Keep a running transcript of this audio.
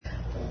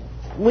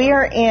We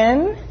are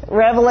in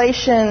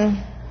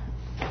Revelation.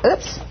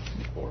 Oops.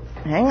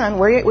 Hang on.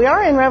 We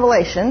are in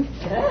Revelation.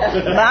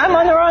 But I'm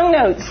on the wrong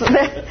notes.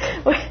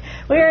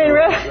 We are in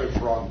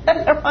Revelation.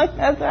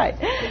 That's right.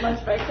 Too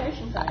much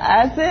vacation time.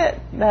 That's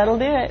it. That'll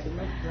do it.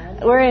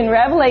 We're in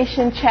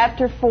Revelation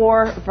chapter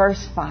 4,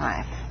 verse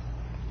 5.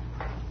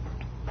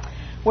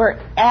 We're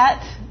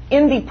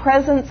in the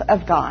presence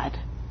of God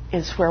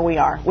is where we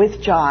are,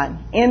 with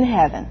John, in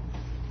heaven.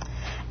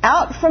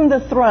 Out from the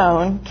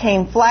throne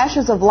came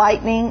flashes of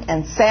lightning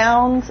and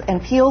sounds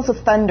and peals of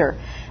thunder.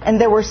 And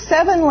there were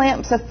 7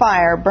 lamps of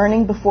fire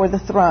burning before the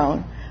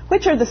throne,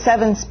 which are the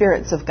 7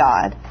 spirits of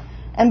God.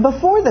 And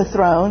before the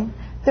throne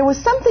there was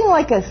something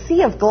like a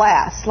sea of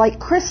glass, like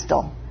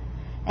crystal.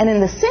 And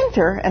in the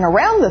center and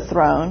around the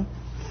throne,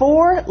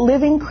 4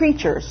 living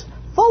creatures,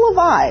 full of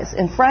eyes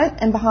in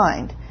front and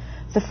behind.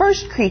 The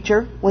first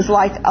creature was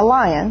like a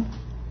lion,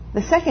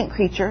 the second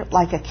creature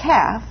like a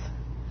calf,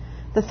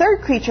 the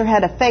third creature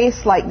had a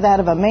face like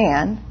that of a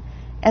man,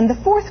 and the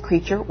fourth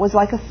creature was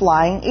like a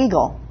flying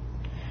eagle.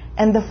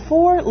 And the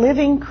 4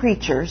 living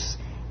creatures,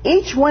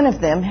 each one of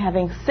them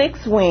having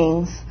 6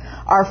 wings,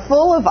 are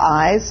full of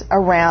eyes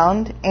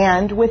around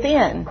and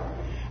within.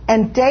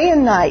 And day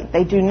and night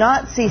they do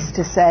not cease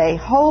to say,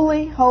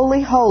 Holy,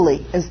 holy,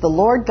 holy is the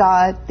Lord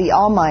God, the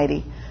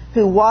Almighty,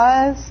 who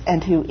was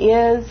and who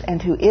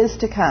is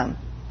to come.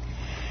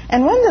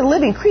 And when the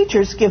living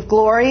creatures give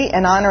glory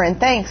and honor and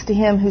thanks to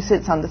him who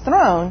sits on the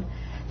throne,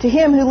 to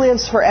him who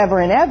lives forever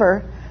and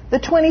ever, the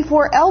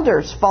 24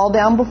 elders fall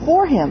down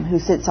before him who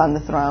sits on the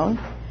throne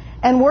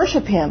and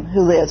worship him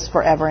who lives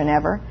forever and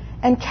ever,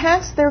 and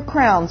cast their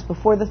crowns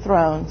before the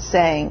throne,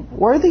 saying,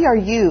 Worthy are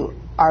you,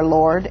 our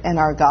Lord and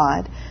our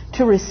God,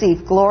 to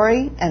receive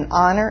glory and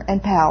honor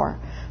and power.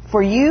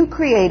 For you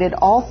created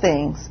all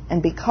things,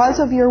 and because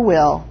of your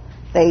will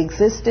they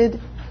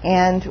existed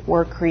and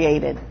were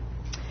created.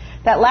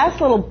 That last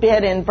little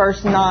bit in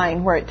verse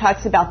 9 where it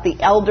talks about the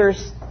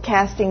elders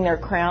casting their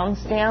crowns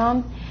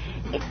down,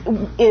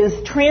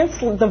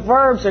 the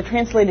verbs are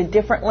translated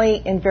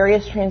differently in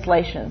various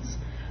translations.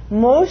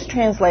 Most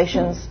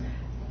translations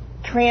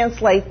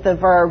translate the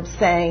verb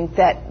saying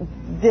that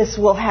this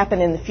will happen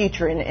in the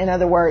future. In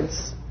other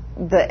words,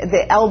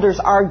 the elders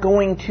are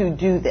going to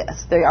do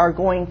this. They are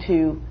going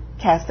to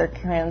cast their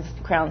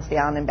crowns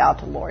down and bow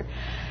to the Lord.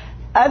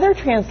 Other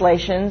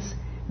translations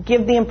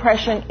give the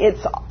impression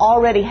it's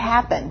already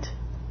happened.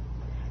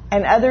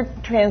 And other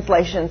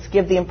translations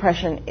give the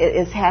impression it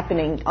is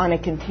happening on a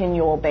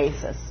continual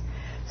basis.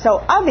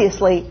 So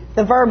obviously,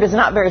 the verb is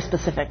not very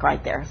specific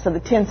right there. So the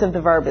tense of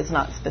the verb is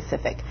not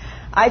specific.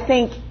 I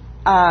think,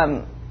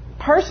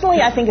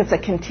 personally, I think it's a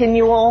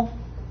continual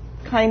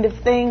kind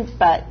of thing,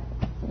 but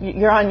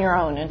you're on your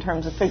own in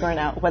terms of figuring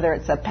out whether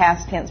it's a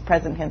past tense,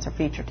 present tense, or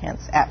future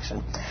tense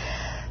action.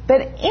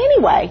 But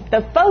anyway,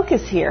 the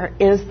focus here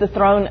is the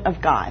throne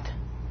of God.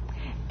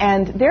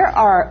 And there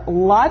are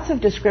lots of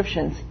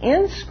descriptions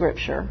in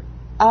Scripture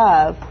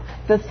of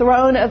the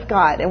throne of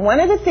God. And one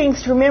of the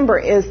things to remember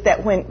is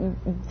that when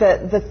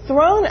the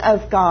throne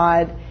of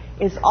God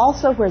is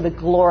also where the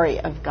glory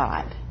of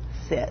God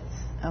sits,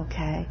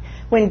 okay?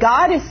 When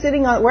God is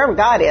sitting on, wherever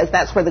God is,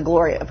 that's where the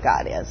glory of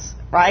God is,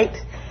 right?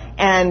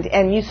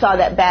 And you saw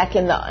that back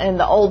in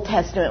the Old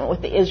Testament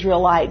with the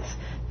Israelites,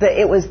 that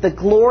it was the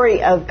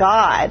glory of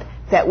God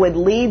that would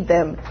lead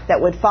them,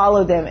 that would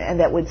follow them, and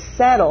that would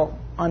settle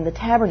on the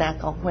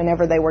tabernacle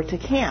whenever they were to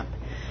camp.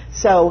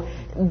 So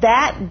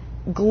that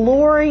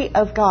glory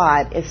of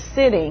God is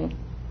sitting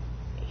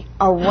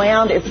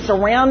around, it's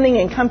surrounding,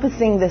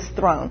 encompassing this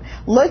throne.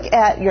 Look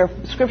at your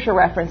scripture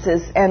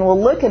references, and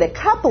we'll look at a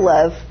couple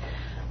of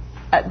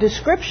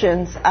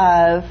descriptions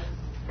of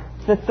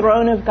the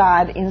throne of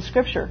God in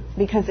Scripture,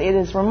 because it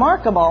is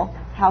remarkable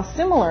how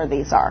similar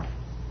these are.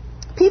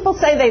 People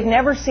say they've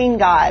never seen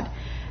God.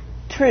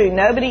 True,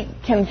 nobody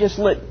can just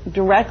look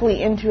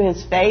directly into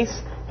His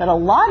face, but a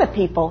lot of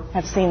people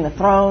have seen the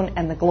throne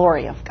and the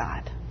glory of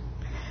God.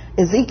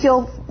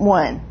 Ezekiel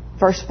 1,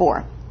 verse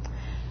 4.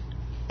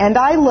 And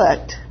I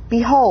looked,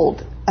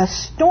 behold, a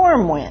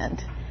storm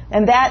wind.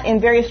 And that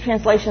in various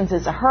translations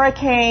is a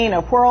hurricane,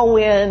 a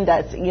whirlwind,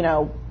 that's,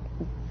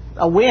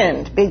 a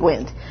wind, big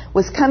wind,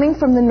 was coming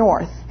from the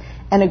north,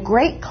 and a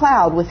great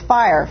cloud with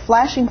fire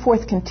flashing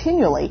forth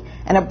continually,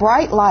 and a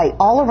bright light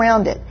all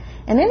around it.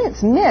 And in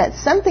its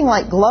midst, something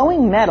like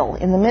glowing metal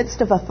in the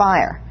midst of a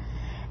fire.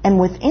 And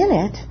within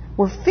it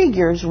were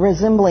figures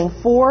resembling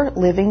 4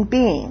 living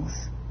beings.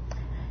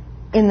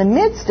 In the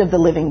midst of the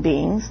living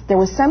beings, there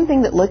was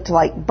something that looked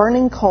like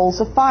burning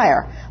coals of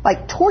fire,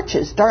 like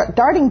torches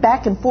darting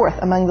back and forth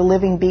among the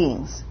living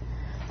beings.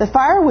 The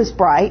fire was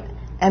bright,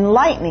 and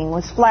lightning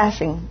was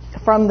flashing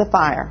from the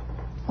fire.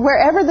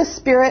 Wherever the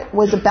Spirit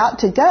was about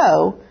to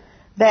go,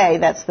 they,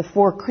 that's the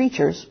 4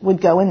 creatures,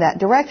 would go in that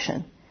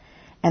direction.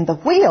 And the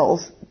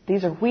wheels,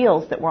 these are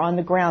wheels that were on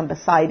the ground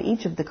beside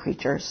each of the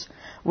creatures,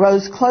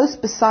 rose close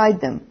beside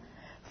them,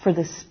 for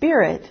the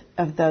spirit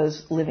of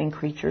those living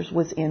creatures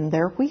was in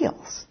their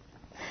wheels.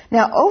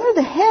 Now, over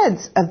the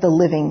heads of the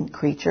living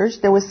creatures,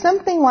 there was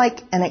something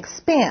like an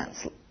expanse,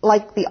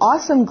 like the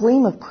awesome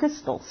gleam of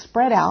crystal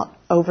spread out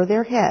over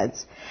their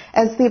heads.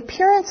 As the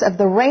appearance of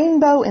the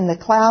rainbow in the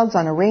clouds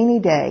on a rainy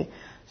day,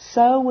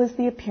 so was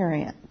the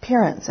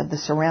appearance of the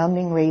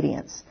surrounding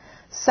radiance.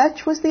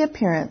 Such was the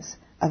appearance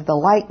of the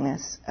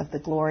likeness of the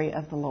glory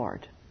of the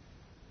Lord.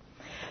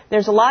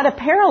 There's a lot of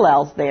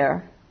parallels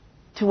there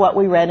to what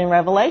we read in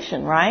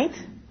Revelation, right?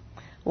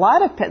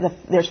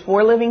 There's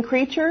 4 living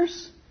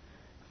creatures,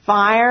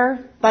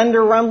 fire,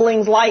 thunder,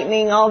 rumblings,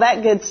 lightning, all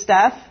that good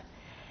stuff.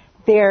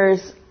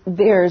 There's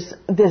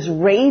this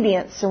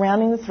radiance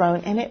surrounding the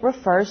throne, and it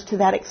refers to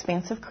that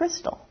expanse of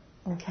crystal,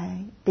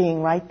 okay,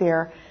 being right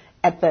there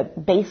at the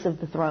base of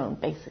the throne,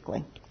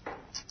 basically.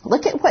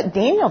 Look at what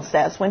Daniel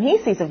says when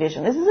he sees a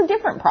vision. This is a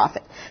different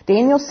prophet.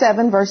 Daniel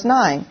 7, verse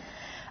 9.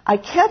 I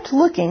kept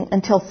looking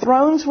until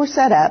thrones were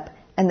set up,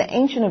 and the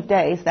Ancient of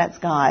Days, that's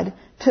God,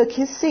 took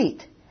his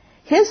seat.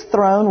 His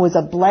throne was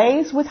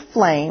ablaze with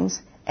flames,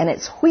 and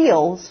its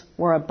wheels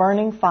were a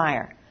burning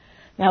fire.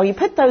 Now, you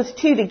put those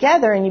two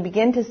together, and you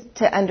begin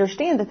to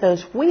understand that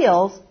those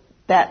wheels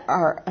that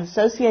are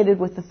associated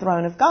with the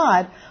throne of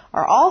God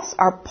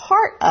are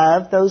part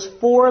of those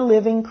 4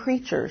 living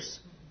creatures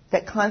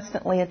that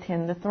constantly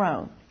attend the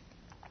throne.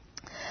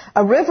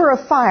 A river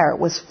of fire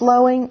was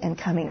flowing and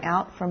coming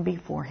out from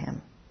before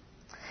him.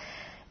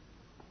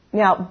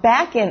 Now,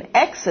 back in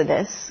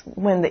Exodus,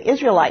 when the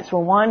Israelites were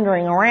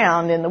wandering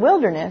around in the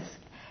wilderness,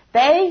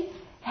 they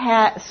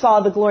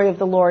saw the glory of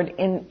the Lord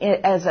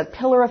as a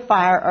pillar of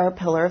fire or a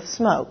pillar of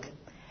smoke.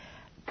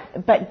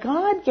 But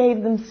God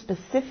gave them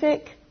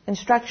specific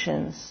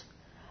instructions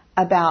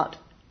about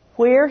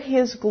where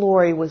his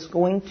glory was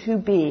going to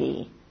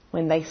be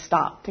when they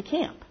stopped to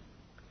camp.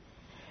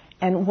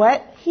 And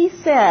what he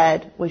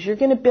said was, you're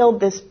going to build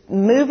this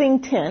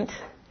moving tent,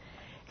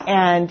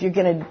 and you're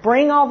going to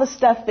bring all the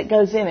stuff that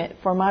goes in it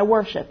for my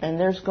worship. And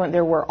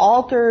there were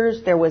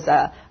altars. There was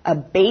a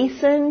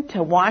basin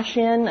to wash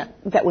in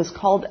that was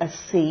called a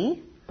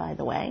sea, by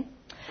the way.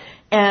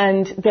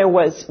 And there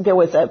was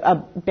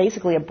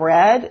basically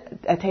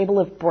a table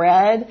of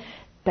bread.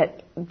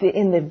 But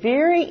in the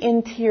very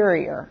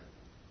interior,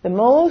 the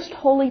most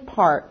holy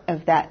part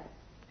of that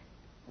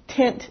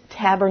tent,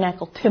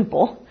 tabernacle,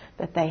 temple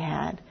that they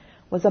had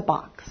was a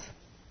box.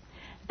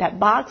 That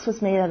box was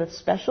made out of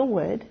special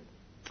wood.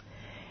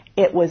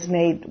 It was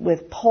made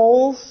with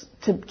poles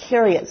to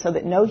carry it so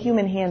that no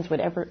human hands would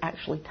ever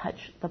actually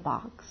touch the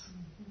box.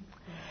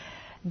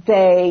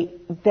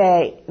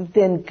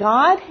 Then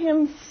God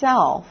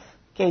himself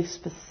gave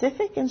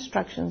specific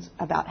instructions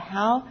about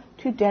how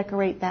to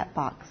decorate that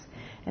box.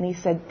 And he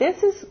said,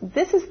 this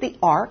is the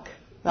ark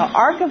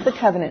of the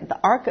covenant,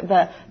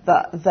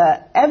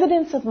 the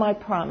evidence of my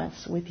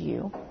promise with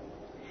you.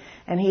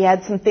 And he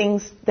had some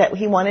things that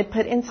he wanted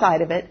put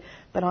inside of it,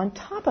 but on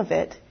top of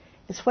it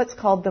is what's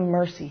called the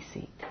mercy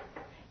seat.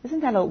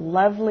 Isn't that a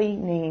lovely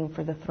name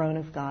for the throne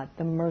of God,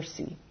 the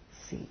mercy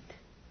seat?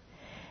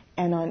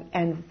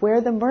 And where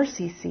the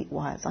mercy seat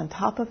was, on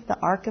top of the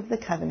Ark of the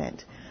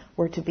Covenant,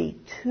 were to be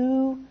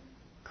 2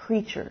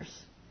 creatures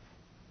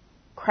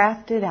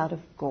crafted out of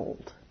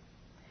gold.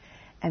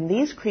 And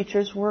these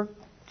creatures were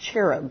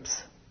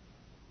cherubs.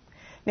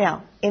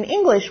 Now, in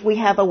English, we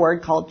have a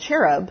word called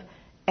cherub,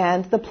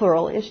 and the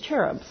plural is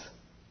cherubs.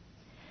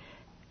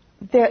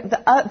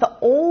 The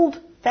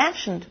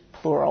old-fashioned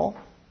plural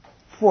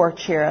for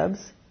cherubs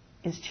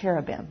is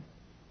cherubim.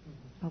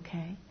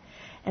 Okay?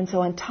 And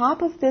so on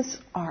top of this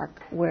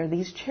ark were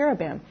these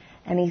cherubim.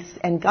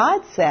 And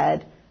God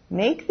said,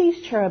 make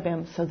these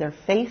cherubim so they're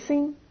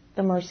facing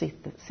the mercy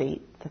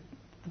seat,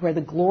 where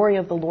the glory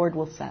of the Lord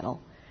will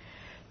settle.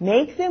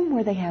 Make them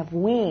where they have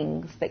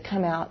wings that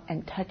come out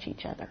and touch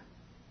each other.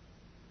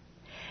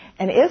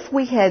 And if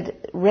we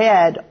had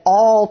read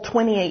all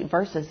 28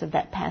 verses of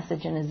that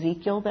passage in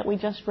Ezekiel that we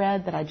just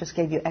read, that I just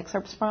gave you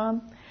excerpts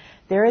from,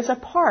 there is a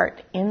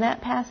part in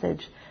that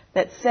passage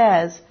that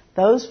says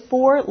those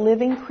 4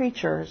 living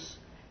creatures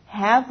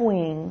have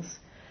wings,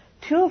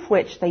 2 of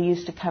which they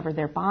use to cover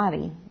their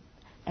body,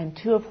 and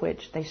 2 of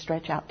which they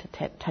stretch out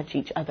to touch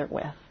each other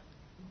with.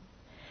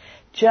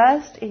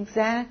 Just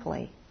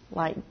exactly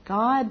like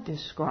God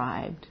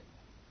described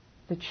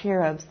the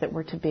cherubs that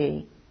were to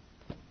be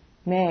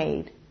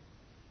made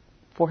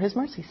for his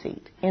mercy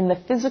seat in the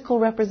physical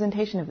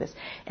representation of this.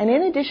 And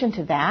in addition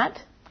to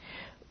that,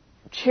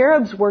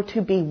 cherubs were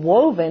to be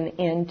woven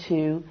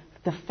into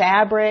the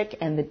fabric,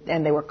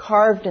 and they were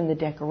carved in the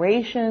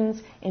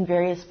decorations in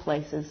various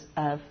places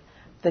of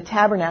the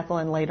tabernacle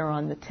and later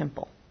on the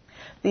temple.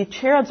 The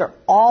cherubs are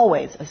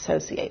always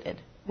associated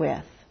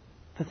with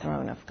the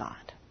throne of God.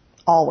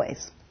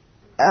 Always.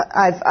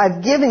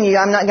 I've given you,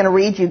 I'm not going to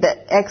read you,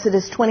 that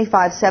Exodus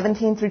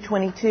 25:17 through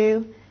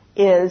 22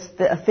 is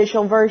the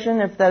official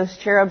version of those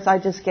cherubs. I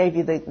just gave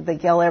you the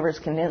Gail Evers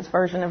condensed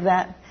version of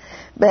that.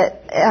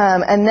 But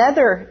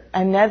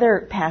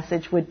another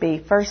passage would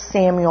be 1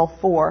 Samuel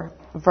 4,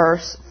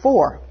 verse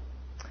 4.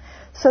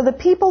 So the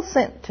people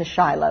sent to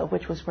Shiloh,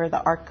 which was where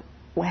the ark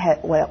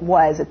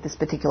was at this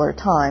particular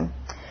time.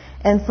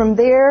 And from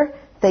there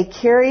they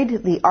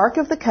carried the Ark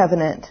of the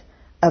Covenant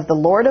of the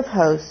Lord of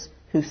hosts,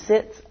 who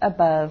sits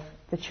above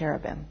the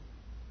cherubim.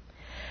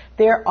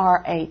 There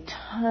are a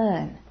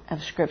ton of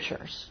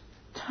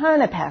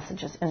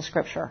passages in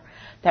Scripture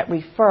that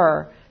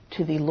refer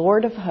to the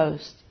Lord of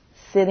hosts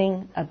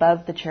sitting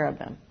above the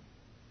cherubim.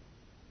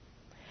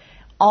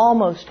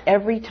 Almost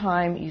every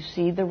time you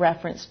see the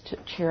reference to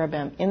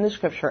cherubim in the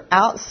Scripture,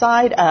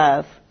 outside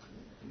of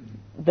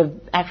the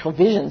actual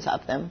visions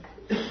of them,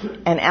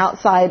 and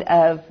outside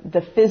of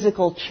the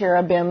physical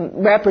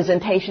cherubim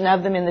representation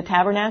of them in the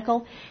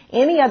tabernacle,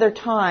 any other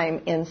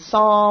time in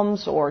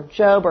Psalms or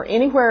Job or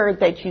anywhere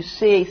that you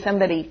see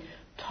somebody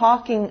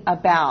talking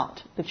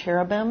about the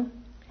cherubim,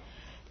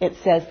 it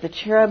says the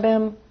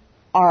cherubim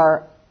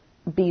are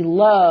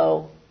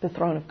below the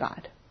throne of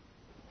God.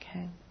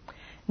 Okay.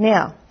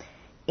 Now,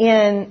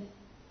 in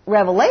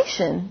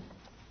Revelation,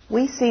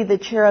 we see the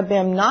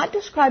cherubim not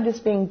described as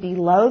being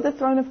below the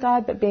throne of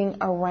God, but being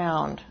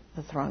around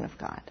the throne of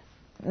God.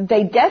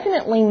 They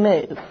definitely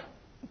move,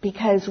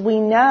 because we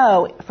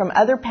know from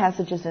other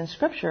passages in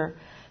Scripture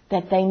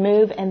that they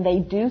move and they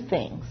do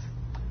things.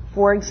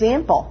 For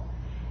example,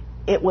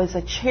 it was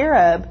a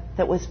cherub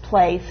that was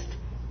placed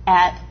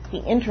at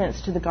the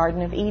entrance to the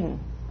Garden of Eden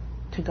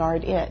to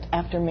guard it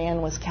after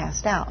man was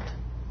cast out.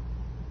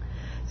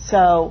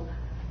 So,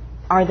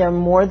 are there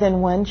more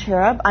than one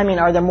cherub?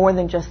 Are there more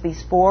than just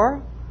these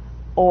four?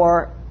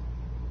 Or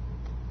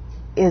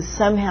is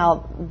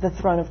somehow the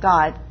throne of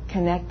God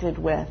connected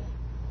with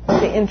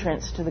the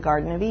entrance to the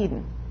Garden of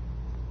Eden?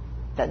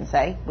 Doesn't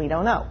say. We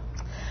don't know.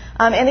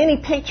 And any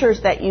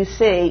pictures that you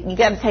see, you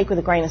got to take with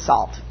a grain of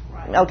salt.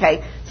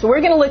 Okay, so we're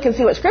going to look and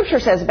see what Scripture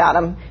says about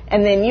them,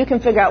 and then you can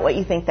figure out what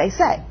you think they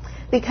say.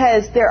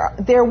 Because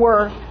there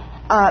were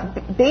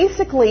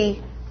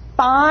basically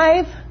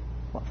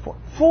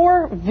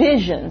four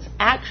visions,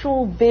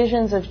 actual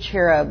visions of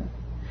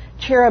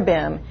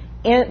cherubim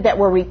that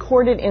were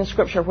recorded in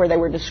Scripture where they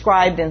were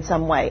described in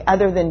some way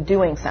other than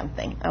doing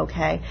something.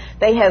 Okay,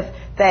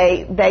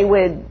 they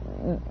would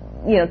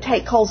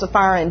take coals of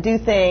fire and do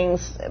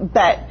things,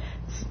 but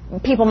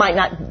people might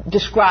not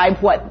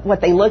describe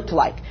what they looked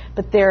like.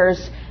 But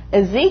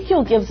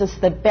Ezekiel gives us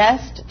the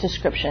best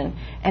description,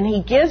 and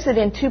he gives it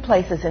in two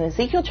places, in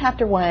Ezekiel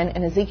chapter 1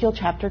 and Ezekiel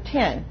chapter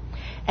 10.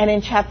 And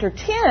in chapter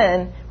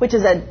 10,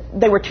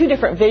 there were two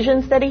different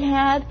visions that he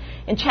had.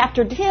 In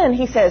chapter 10,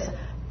 he says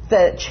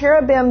the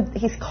cherubim,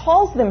 he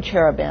calls them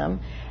cherubim,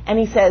 and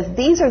he says,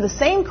 these are the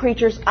same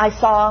creatures I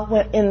saw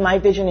in my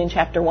vision in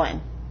chapter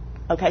 1.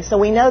 Okay, so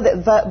we know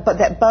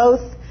that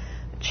both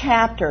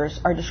chapters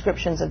are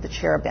descriptions of the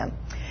cherubim.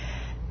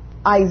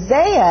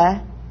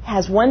 Isaiah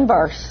has one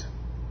verse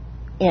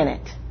in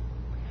it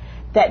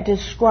that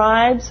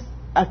describes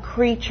a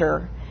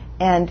creature,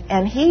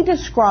 and he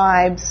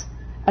describes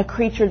a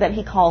creature that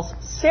he calls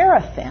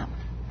seraphim.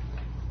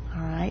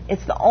 All right,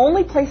 it's the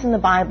only place in the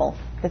Bible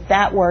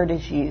that word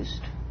is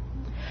used.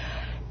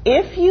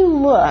 If you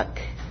look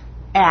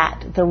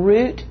at the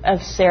root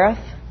of seraph,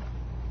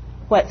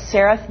 what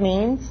seraph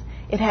means,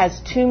 it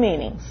has two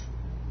meanings: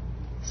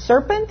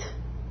 serpent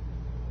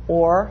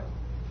or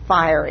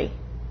fiery.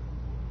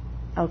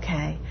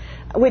 Okay,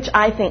 which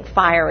I think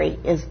fiery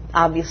is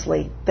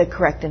obviously the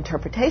correct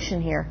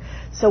interpretation here.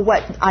 So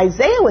what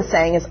Isaiah was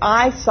saying is,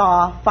 I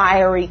saw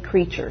fiery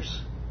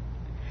creatures,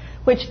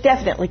 which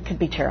definitely could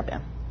be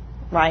cherubim,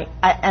 right?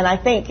 And I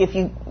think if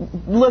you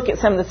look at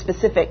some of the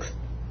specifics,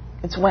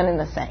 it's one and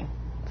the same.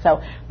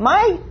 So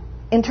my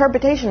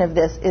interpretation of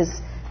this is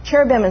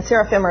cherubim and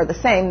seraphim are the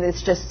same.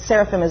 It's just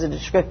seraphim is a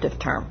descriptive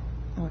term.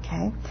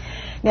 Okay.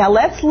 Now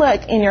let's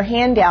look in your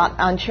handout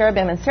on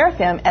cherubim and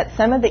seraphim at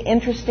some of the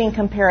interesting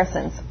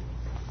comparisons.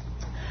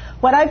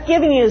 What I've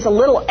given you is a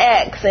little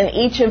X in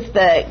each of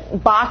the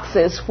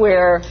boxes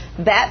where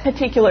that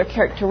particular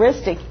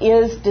characteristic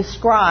is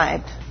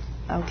described,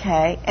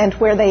 okay, and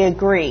where they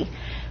agree.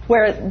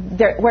 Where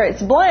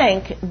it's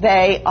blank,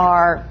 they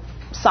are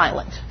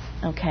silent,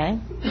 okay?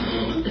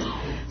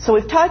 So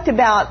we've talked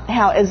about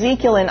how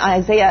Ezekiel and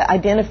Isaiah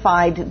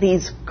identified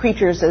these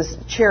creatures as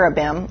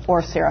cherubim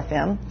or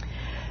seraphim.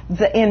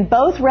 In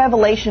both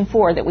Revelation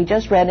 4 that we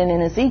just read and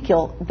in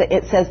Ezekiel,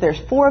 it says there's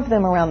 4 of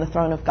them around the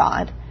throne of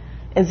God.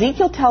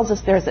 Ezekiel tells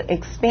us there's an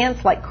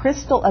expanse like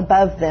crystal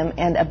above them,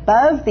 and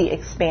above the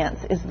expanse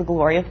is the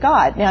glory of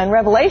God. Now in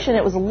Revelation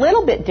it was a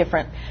little bit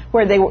different,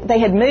 where they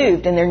had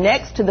moved and they're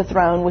next to the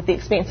throne with the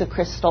expanse of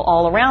crystal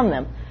all around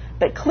them.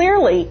 But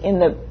clearly in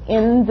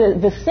the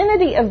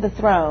vicinity of the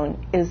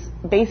throne is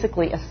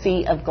basically a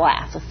sea of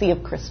glass, a sea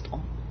of crystal.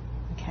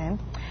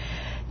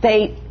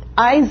 Okay?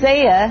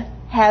 Isaiah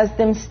has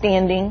them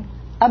standing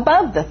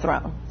above the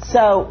throne.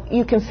 So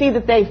you can see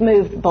that they've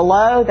moved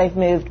below, they've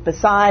moved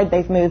beside,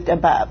 they've moved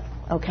above.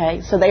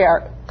 Okay? So they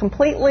are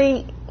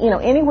completely,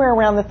 anywhere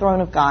around the throne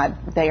of God,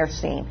 they are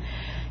seen.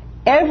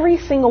 Every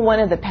single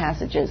one of the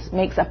passages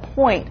makes a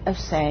point of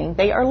saying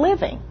they are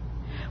living.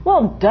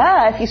 Well,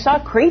 duh, if you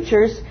saw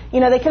creatures, they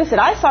could have said,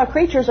 I saw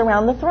creatures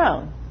around the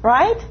throne,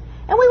 right?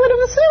 And we would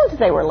have assumed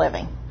they were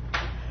living.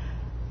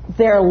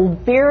 Their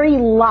very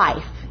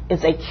life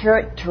is a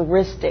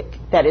characteristic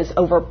that is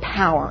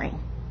overpowering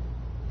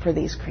for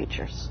these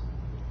creatures.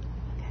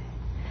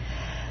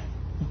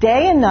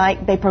 Day and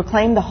night they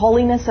proclaim the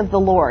holiness of the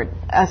Lord.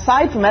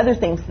 Aside from other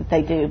things that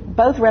they do,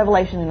 both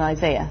Revelation and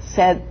Isaiah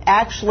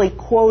actually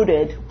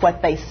quoted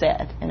what they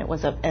said, and it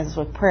was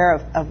a prayer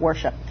of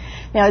worship.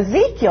 Now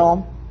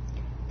Ezekiel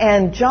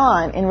and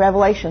John in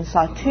Revelation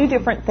saw two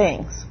different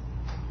things.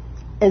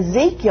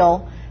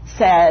 Ezekiel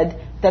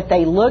said that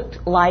they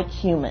looked like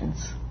humans.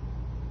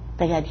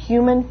 They had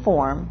human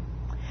form,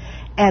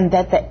 and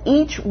that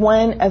each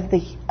one of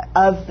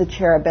the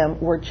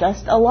cherubim were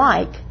just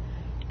alike,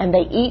 and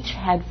they each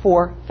had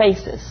 4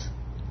 faces.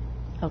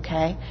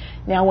 Okay?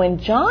 Now when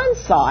John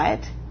saw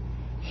it,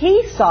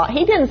 he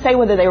didn't say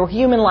whether they were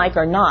human-like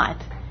or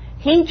not.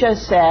 He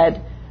just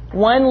said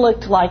one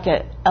looked like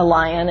a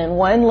lion, and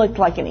one looked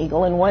like an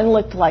eagle, and one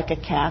looked like a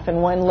calf,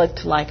 and one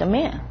looked like a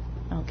man.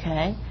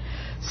 Okay?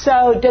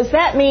 So does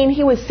that mean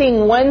he was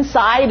seeing one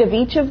side of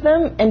each of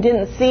them and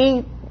didn't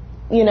see,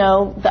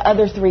 the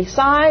other 3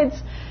 sides?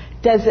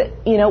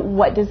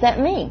 What does that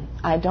mean?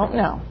 I don't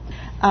know.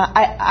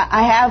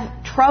 I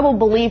have trouble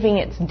believing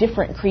it's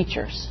different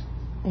creatures.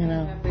 They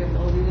have the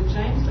ability to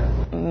change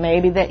them.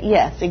 Maybe that,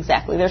 yes,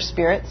 exactly. They're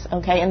spirits,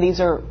 okay, and these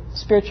are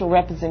spiritual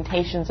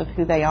representations of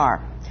who they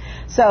are.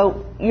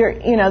 So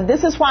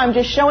this is why I'm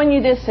just showing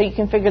you this so you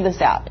can figure this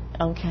out,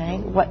 okay?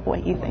 What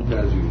you think?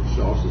 Because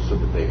you also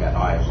said that they had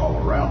eyes all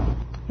around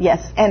them.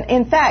 Yes, and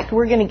in fact,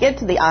 we're going to get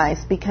to the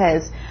eyes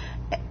because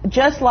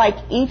just like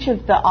each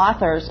of the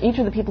authors, each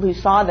of the people who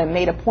saw them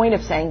made a point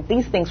of saying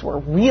these things were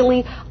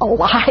really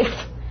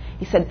alive.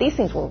 He said these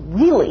things were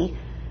really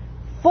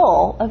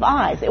full of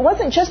eyes. It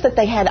wasn't just that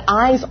they had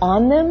eyes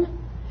on them,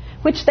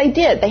 which they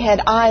did. They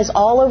had eyes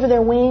all over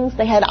their wings.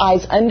 They had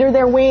eyes under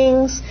their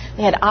wings.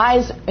 They had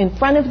eyes in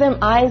front of them,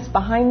 eyes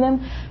behind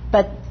them.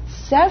 But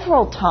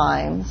several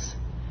times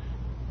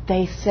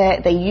they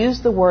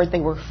used the word they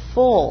were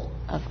full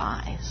of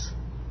eyes.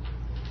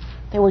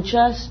 They were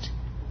just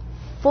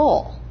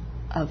full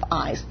of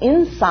eyes,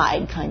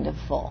 inside kind of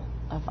full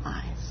of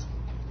eyes.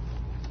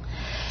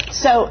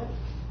 So,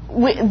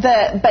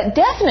 but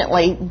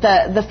definitely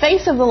the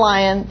face of the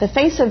lion, the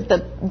face of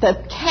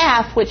the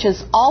calf, which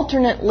is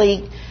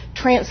alternately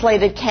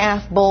translated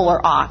calf, bull, or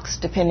ox,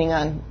 depending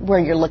on where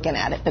you're looking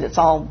at it, but it's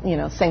all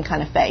same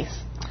kind of face.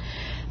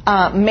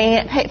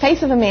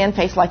 Face of a man,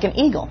 face like an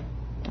eagle.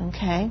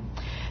 Okay,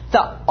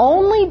 the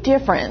only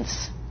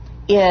difference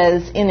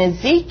is in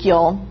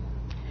Ezekiel.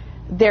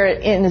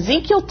 In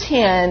Ezekiel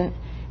 10,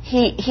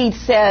 he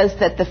says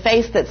that the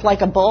face that's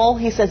like a bull,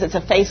 he says it's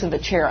a face of a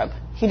cherub.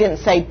 He didn't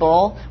say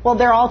bull. Well,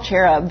 they're all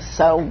cherubs,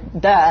 so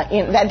that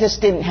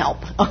just didn't help.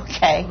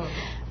 Okay,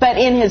 but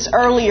in his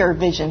earlier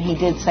vision, he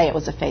did say it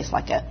was a face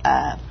like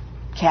a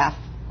calf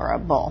or a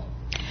bull.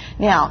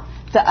 Now,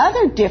 the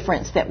other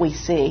difference that we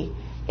see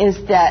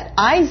is that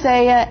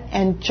Isaiah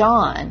and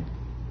John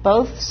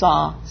both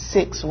saw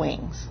 6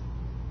 wings.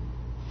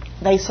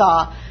 They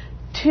saw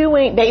 2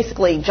 wings,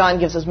 basically, John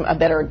gives us a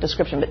better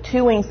description, but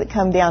 2 wings that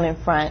come down in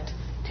front,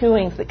 2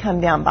 wings that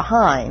come down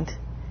behind,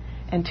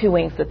 and 2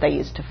 wings that they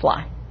use to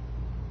fly.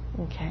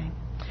 Okay.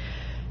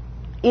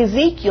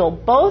 Ezekiel,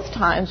 both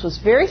times, was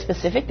very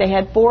specific. They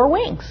had 4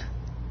 wings.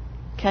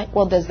 Okay.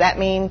 Well, does that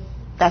mean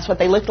that's what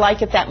they looked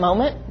like at that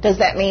moment? Does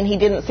that mean he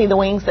didn't see the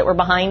wings that were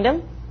behind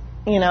him?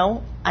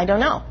 I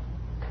don't know.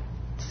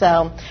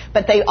 So,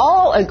 but they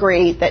all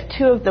agree that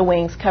 2 of the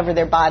wings cover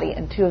their body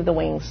and 2 of the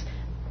wings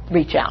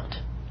reach out.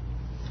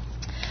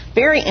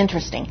 Very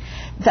interesting.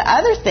 The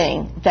other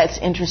thing that's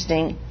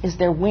interesting is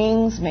their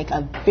wings make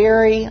a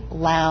very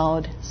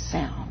loud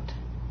sound.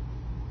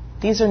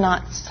 These are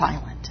not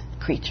silent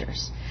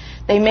creatures.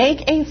 They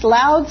make a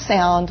loud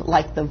sound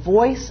like the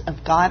voice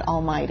of God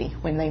Almighty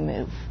when they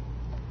move.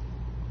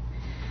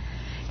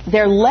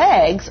 Their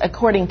legs,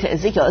 according to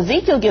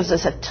Ezekiel gives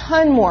us a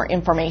ton more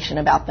information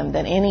about them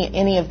than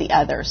any of the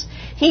others.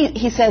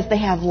 He says they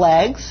have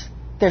legs.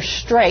 They're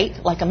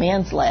straight like a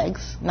man's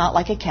legs, not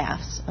like a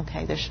calf's.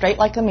 Okay, they're straight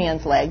like a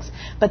man's legs,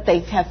 but they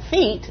have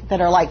feet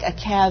that are like a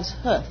calf's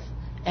hoof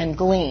and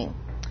gleam.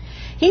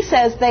 He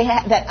says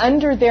that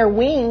under their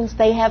wings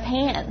they have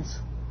hands,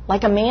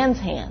 like a man's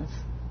hands.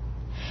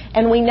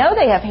 And we know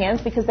they have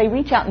hands because they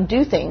reach out and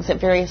do things at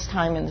various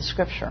times in the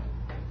Scripture.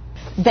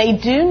 They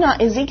do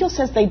not, Ezekiel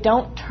says they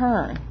don't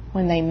turn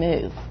when they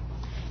move.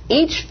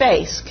 Each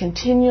face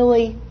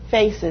continually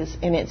faces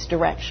in its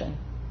direction.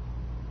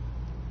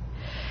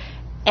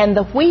 And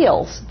the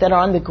wheels that are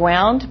on the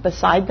ground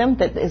beside them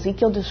that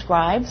Ezekiel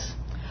describes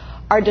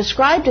are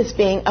described as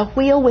being a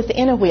wheel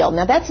within a wheel.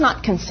 Now, that's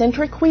not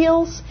concentric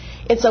wheels.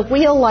 It's a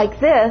wheel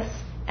like this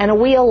and a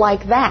wheel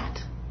like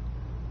that.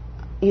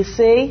 You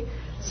see?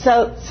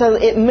 So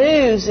it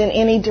moves in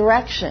any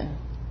direction.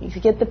 You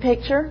get the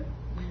picture?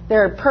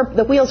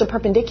 The wheels are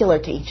perpendicular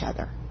to each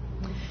other,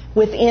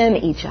 within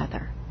each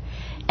other.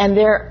 And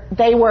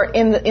they were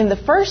in the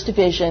first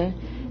vision,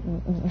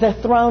 the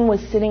throne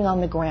was sitting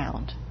on the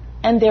ground.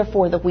 And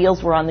therefore, the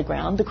wheels were on the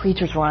ground, the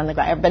creatures were on the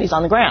ground, everybody's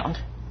on the ground.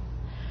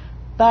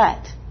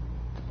 But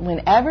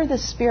whenever the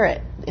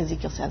Spirit,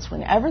 Ezekiel says,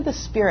 whenever the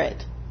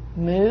Spirit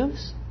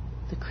moves,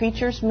 the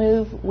creatures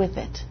move with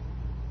it.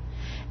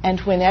 And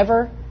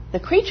whenever the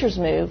creatures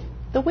move,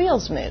 the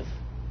wheels move.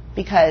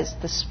 Because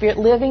the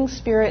living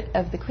spirit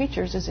of the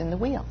creatures is in the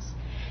wheels.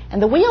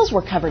 And the wheels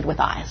were covered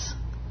with eyes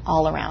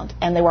all around.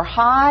 And they were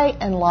high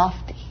and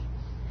lofty.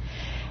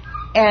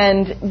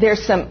 And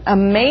there's some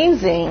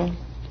amazing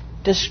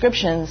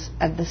descriptions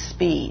of the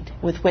speed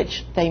with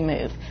which they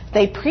move.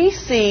 They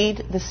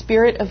precede the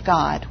Spirit of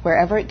God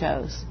wherever it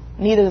goes.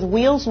 Neither the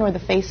wheels nor the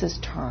faces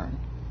turn.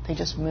 They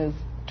just move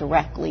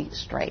directly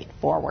straight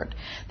forward.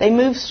 They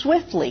move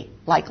swiftly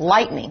like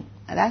lightning.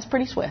 Now, that's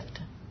pretty swift.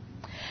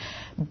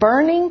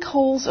 Burning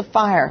coals of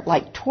fire,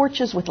 like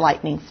torches with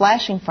lightning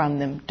flashing from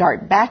them,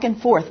 dart back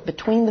and forth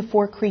between the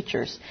four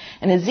creatures.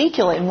 And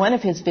Ezekiel, in one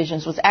of his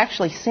visions, was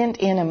actually sent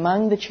in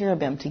among the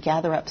cherubim to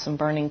gather up some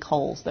burning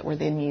coals that were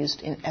then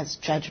used as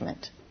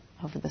judgment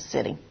over the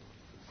city.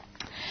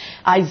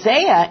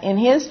 Isaiah, in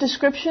his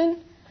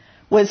description,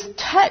 was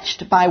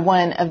touched by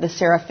one of the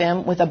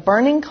seraphim with a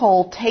burning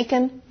coal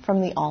taken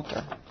from the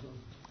altar.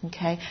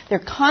 Okay? They're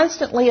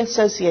constantly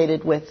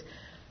associated with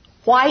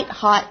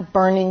white-hot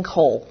burning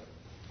coal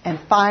and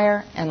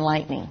fire and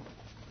lightning.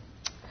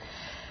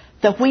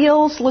 The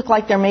wheels look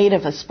like they're made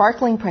of a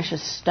sparkling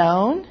precious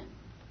stone,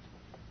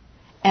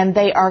 and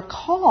they are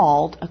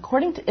called,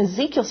 according to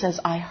Ezekiel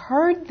says, I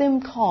heard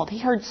them called. He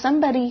heard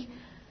somebody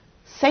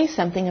say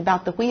something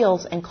about the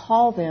wheels and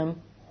call them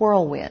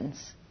whirlwinds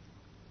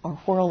or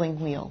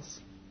whirling wheels.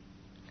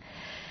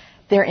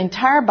 Their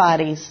entire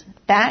bodies,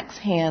 backs,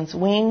 hands,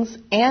 wings,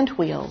 and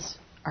wheels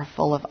are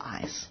full of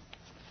eyes.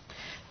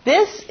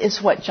 This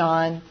is what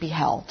John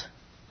beheld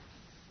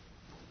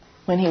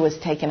when he was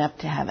taken up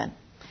to heaven.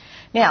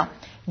 Now,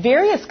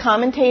 various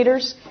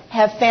commentators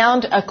have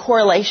found a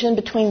correlation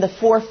between the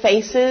four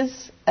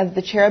faces of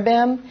the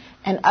cherubim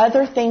and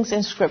other things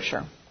in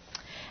Scripture.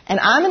 And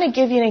I'm going to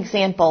give you an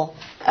example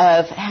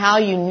of how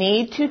you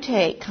need to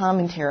take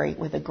commentary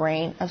with a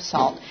grain of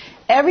salt.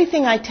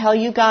 Everything I tell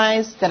you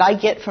guys that I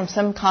get from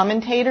some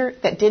commentator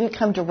that didn't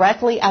come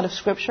directly out of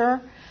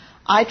Scripture,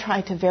 I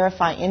try to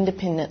verify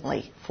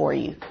independently for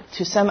you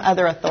to some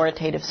other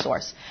authoritative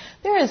source.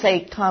 There is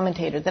a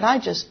commentator that I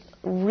just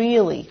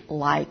really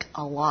like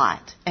a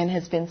lot and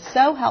has been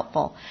so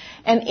helpful.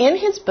 And in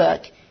his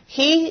book,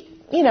 he,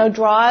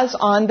 draws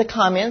on the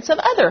comments of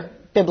other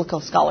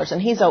biblical scholars.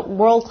 And he's a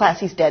world-class,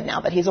 he's dead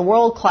now, but he's a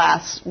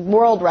world-class,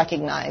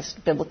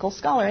 world-recognized biblical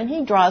scholar. And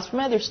he draws from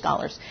other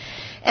scholars.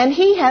 And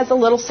he has a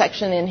little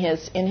section in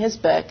his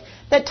book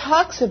that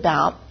talks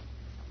about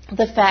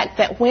the fact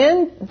that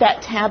when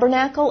that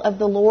tabernacle of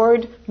the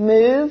Lord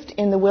moved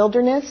in the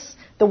wilderness,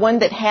 the one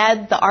that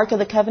had the Ark of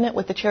the Covenant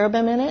with the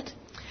cherubim in it,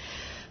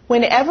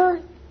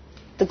 whenever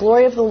the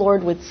glory of the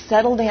Lord would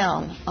settle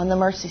down on the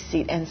mercy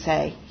seat and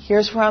say,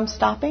 here's where I'm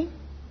stopping,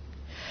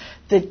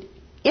 the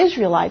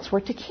Israelites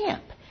were to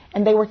camp.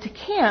 And they were to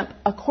camp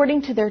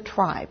according to their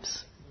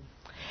tribes.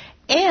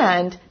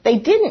 And they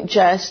didn't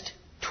just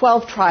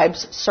 12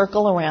 tribes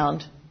circle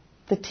around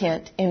the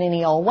tent in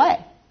any old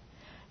way.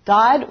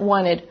 God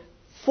wanted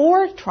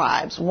 4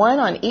 tribes, one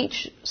on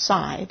each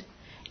side,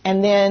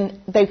 and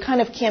then they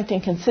kind of camped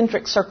in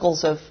concentric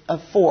circles of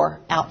 4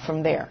 out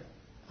from there.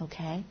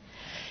 Okay?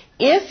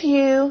 If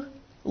you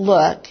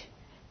look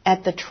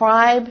at the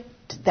tribe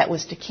that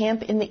was to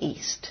camp in the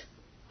east,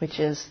 which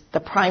is the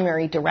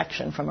primary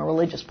direction from a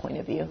religious point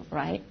of view,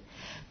 right?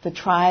 The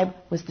tribe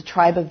was the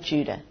tribe of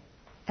Judah,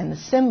 and the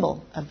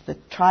symbol of the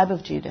tribe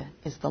of Judah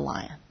is the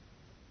lion.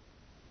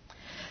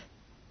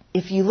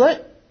 If you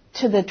look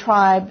to the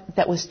tribe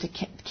that was to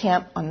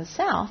camp on the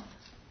south,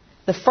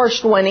 the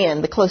first one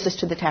in, the closest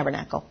to the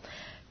tabernacle,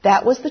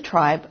 that was the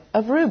tribe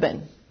of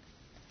Reuben.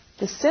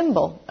 The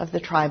symbol of the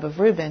tribe of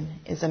Reuben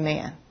is a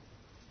man.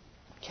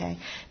 Okay.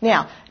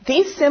 Now,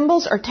 these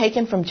symbols are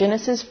taken from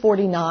Genesis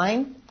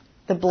 49,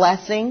 the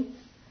blessing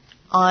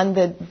on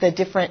the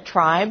different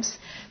tribes,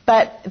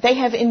 but they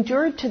have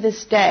endured to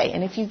this day.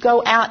 And if you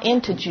go out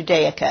into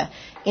Judaica,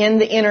 in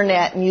the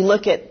internet, and you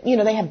look at,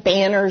 they have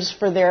banners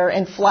for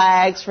and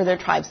flags for their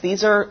tribes.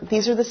 These are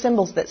the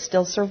symbols that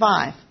still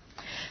survive.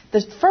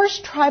 The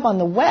first tribe on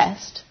the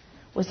west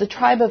was the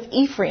tribe of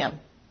Ephraim.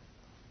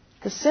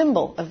 The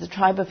symbol of the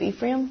tribe of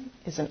Ephraim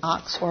is an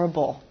ox or a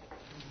bull.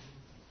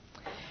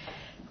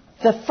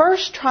 The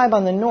first tribe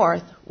on the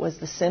north was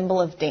the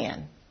symbol of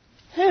Dan,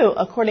 who,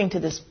 according to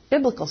this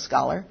biblical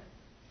scholar,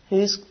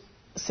 whose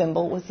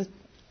symbol was the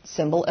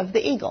symbol of the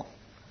eagle.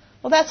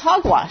 Well, that's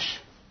hogwash.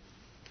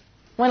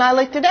 When I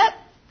looked it up,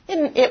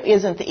 it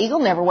isn't the eagle,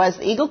 never was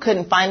the eagle,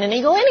 couldn't find an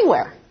eagle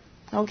anywhere.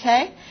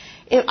 Okay?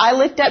 I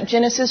looked up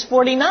Genesis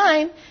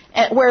 49,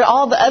 where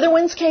all the other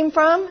ones came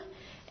from,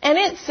 and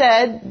it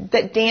said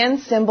that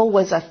Dan's symbol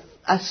was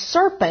a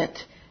serpent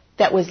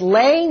that was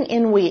laying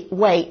in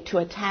wait to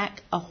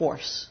attack a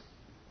horse.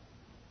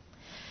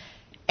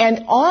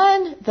 And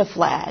on the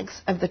flags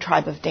of the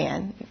tribe of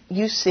Dan,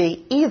 you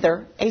see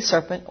either a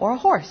serpent or a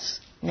horse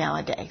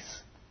nowadays.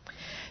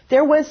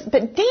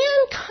 But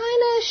Dan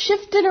kind of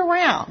shifted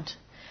around.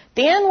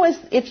 Dan was,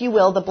 if you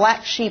will, the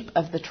black sheep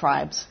of the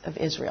tribes of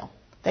Israel.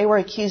 They were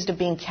accused of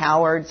being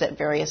cowards at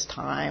various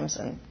times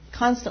and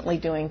constantly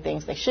doing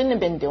things they shouldn't have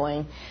been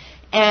doing.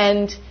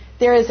 And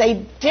there is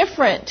a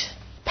different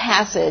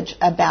passage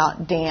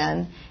about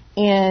Dan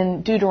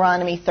in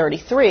Deuteronomy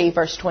 33,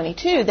 verse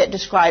 22, that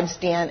describes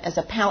Dan as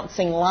a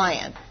pouncing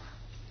lion,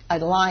 a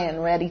lion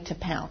ready to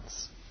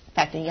pounce. In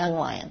fact, a young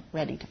lion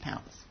ready to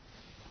pounce.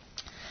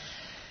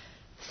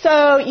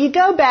 So you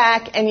go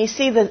back and you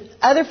see the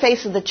other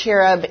face of the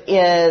cherub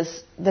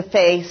is the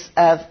face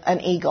of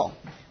an eagle.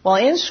 Well,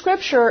 in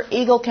Scripture,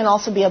 eagle can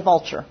also be a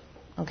vulture.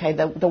 Okay,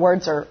 the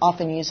words are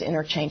often used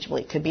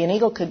interchangeably. It could be an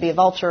eagle, could be a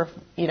vulture,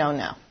 you don't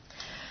know.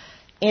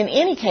 In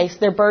any case,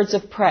 they're birds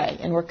of prey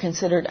and were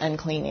considered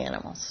unclean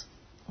animals.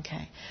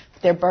 Okay,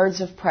 they're birds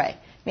of prey.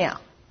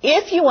 Now,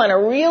 if you want to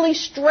really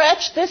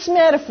stretch this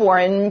metaphor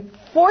and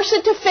force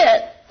it to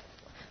fit,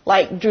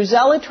 like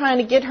Drusilla trying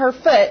to get her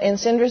foot in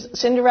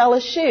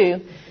Cinderella's shoe,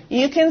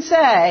 you can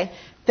say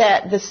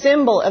that the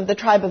symbol of the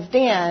tribe of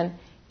Dan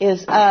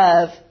is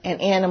of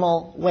an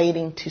animal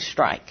waiting to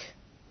strike,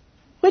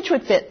 which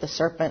would fit the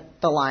serpent,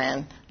 the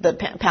lion, the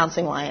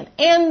pouncing lion,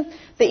 and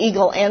the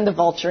eagle and the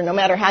vulture. No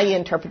matter how you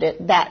interpret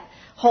it, that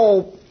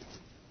whole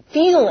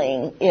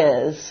feeling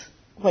is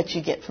what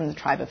you get from the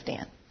tribe of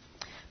Dan.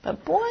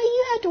 But boy,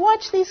 you had to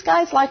watch these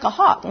guys like a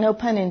hawk, no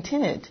pun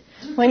intended,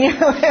 when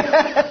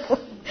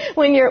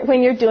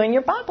you're doing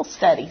your Bible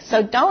study.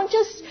 So don't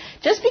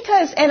just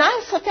because, and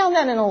I found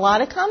that in a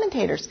lot of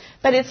commentators,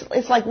 but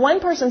it's like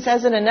one person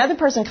says it, another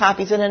person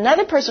copies it,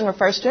 another person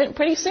refers to it, and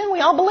pretty soon we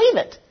all believe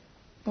it.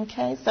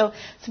 Okay, so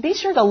be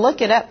sure to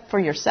look it up for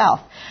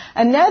yourself.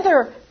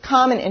 Another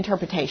common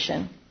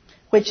interpretation,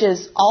 which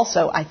is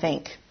also, I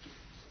think,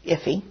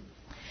 iffy,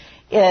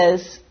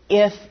 is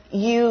if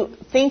you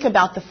think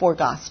about the four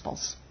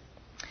Gospels,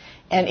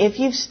 and if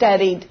you've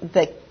studied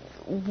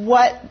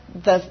what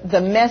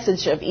the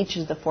message of each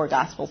of the four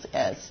Gospels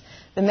is.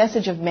 The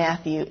message of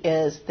Matthew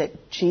is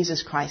that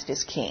Jesus Christ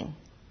is King,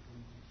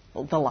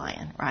 the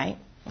lion, right?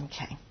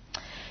 Okay.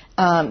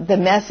 The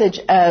message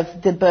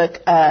of the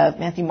book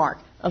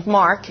of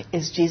Mark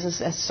is Jesus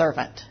as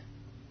servant,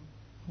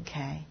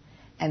 okay?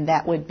 And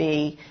that would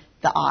be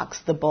the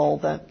ox, the bull,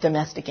 the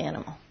domestic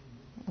animal,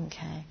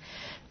 okay?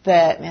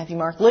 The Matthew,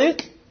 Mark,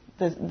 Luke,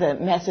 the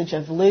message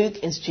of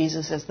Luke is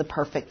Jesus as the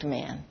perfect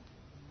man.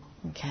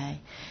 Okay,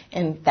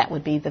 and that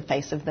would be the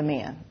face of the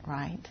man,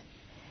 right?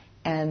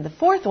 And the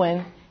fourth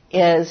one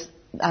is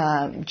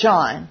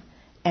John,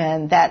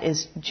 and that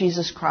is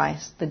Jesus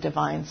Christ, the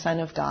divine Son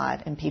of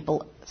God. And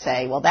people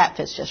say, well, that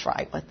fits just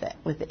right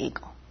with the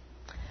eagle.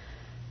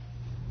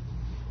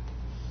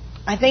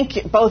 I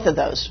think both of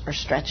those are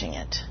stretching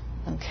it,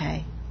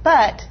 okay?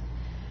 But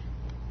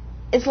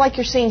it's like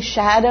you're seeing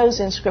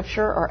shadows in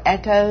Scripture or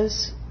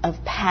echoes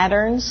of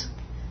patterns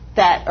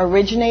that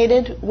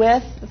originated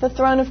with the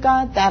throne of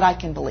God. That I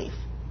can believe.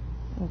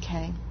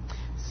 Okay?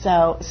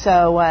 So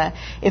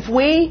if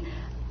we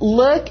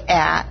look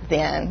at,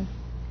 then,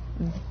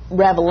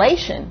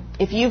 Revelation,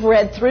 if you've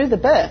read through the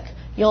book,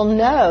 you'll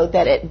know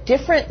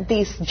that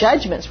these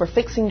judgments we're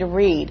fixing to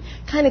read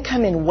kind of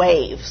come in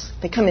waves.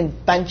 They come in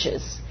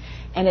bunches.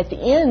 And at the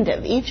end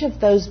of each of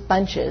those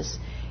bunches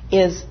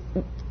is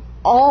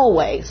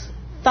always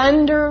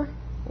thunder,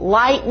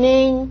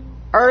 lightning,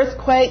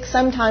 earthquake.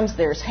 Sometimes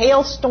there's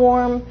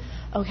hailstorm.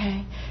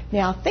 Okay?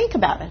 Now think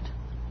about it.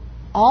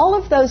 All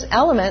of those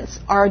elements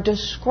are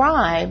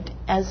described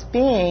as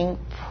being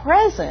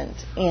present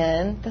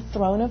in the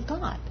throne of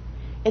God.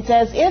 It's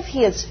as if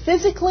He is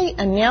physically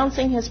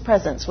announcing His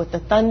presence with the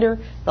thunder,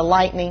 the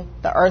lightning,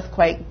 the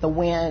earthquake, the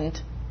wind,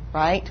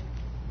 right?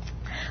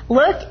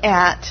 Look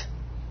at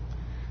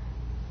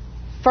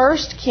 1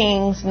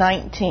 Kings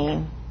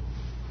 19,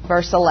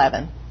 verse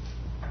 11.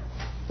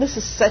 This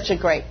is such a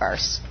great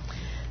verse.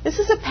 This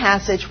is a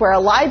passage where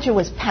Elijah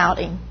was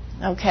pouting,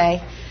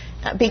 okay,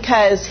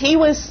 because he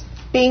was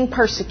being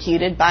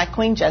persecuted by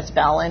Queen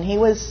Jezebel, and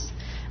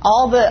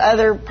all the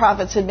other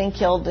prophets had been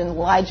killed, and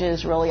Elijah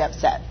is really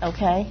upset,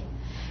 okay?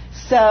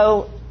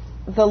 So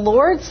the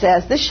Lord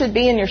says, this should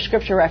be in your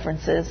scripture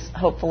references,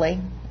 hopefully,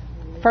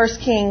 1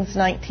 Kings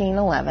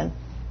 19:11.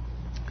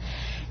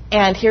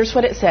 And here's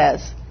what it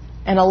says.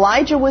 And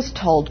Elijah was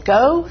told,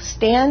 go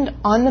stand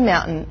on the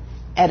mountain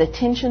at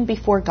attention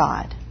before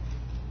God.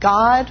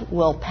 God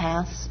will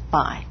pass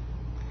by.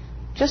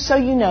 Just so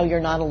you know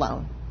you're not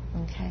alone.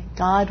 Okay?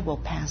 God will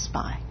pass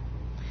by.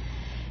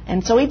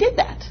 And so he did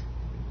that.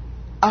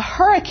 A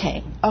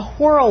hurricane, a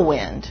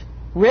whirlwind,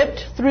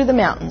 ripped through the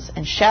mountains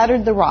and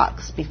shattered the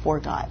rocks before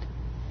God.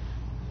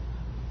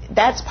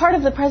 That's part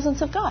of the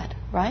presence of God,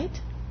 right?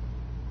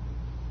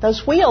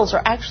 Those wheels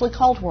are actually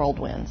called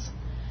whirlwinds.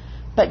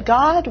 But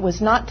God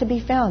was not to be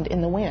found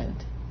in the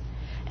wind.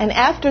 And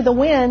after the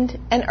wind,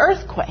 an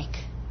earthquake.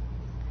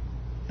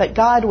 But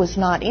God was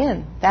not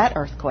in that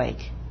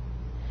earthquake.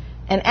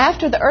 And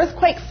after the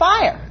earthquake,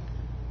 fire.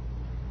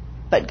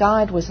 But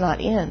God was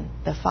not in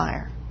the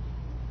fire.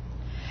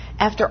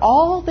 After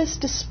all this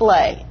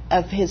display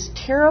of His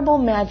terrible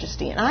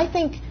majesty, and I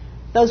think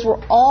Those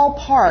were all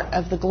part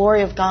of the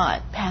glory of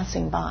God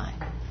passing by.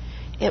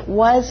 It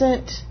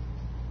wasn't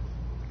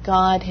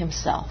God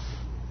himself.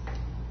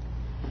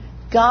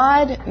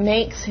 God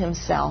makes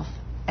himself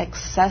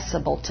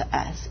accessible to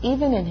us,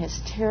 even in his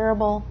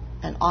terrible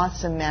and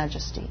awesome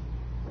majesty.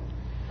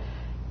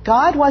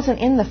 God wasn't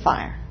in the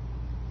fire,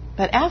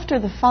 but after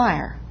the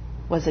fire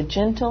was a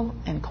gentle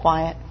and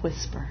quiet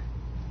whisper.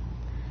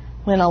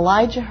 When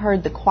Elijah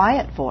heard the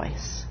quiet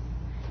voice,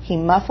 he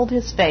muffled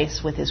his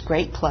face with his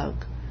great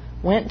cloak,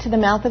 went to the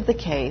mouth of the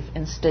cave,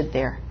 and stood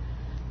there.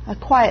 A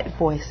quiet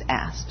voice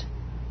asked,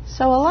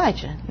 "So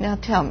Elijah, now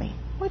tell me,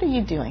 what are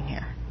you doing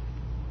here?"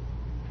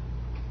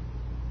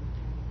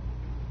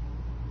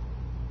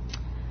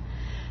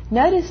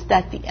 Notice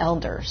that the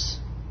elders,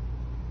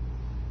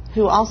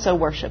 who also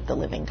worship the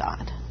living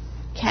God,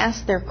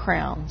 cast their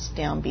crowns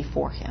down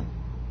before him.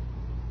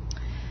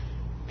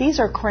 These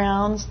are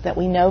crowns that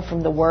we know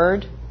from the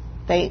Word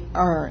they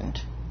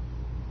earned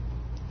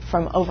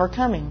from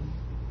overcoming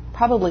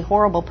probably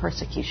horrible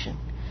persecution.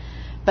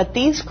 But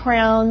these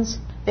crowns,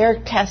 they're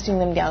casting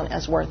them down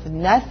as worth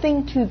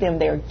nothing to them.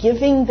 They're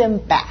giving them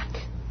back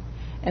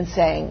and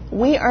saying,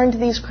 we earned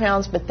these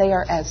crowns, but they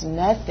are as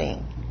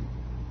nothing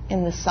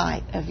in the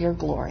sight of your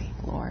glory,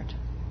 Lord.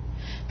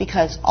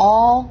 Because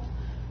all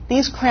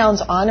these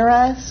crowns honor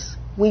us,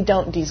 we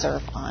don't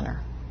deserve honor.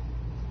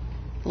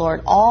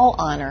 Lord, all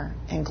honor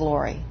and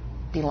glory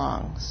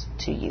belongs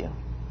to you.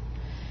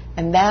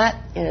 And that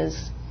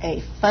is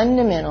a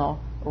fundamental,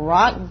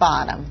 rock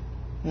bottom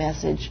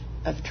message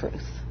of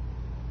truth.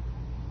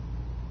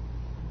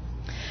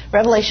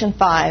 Revelation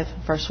 5,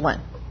 verse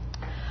 1.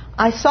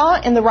 I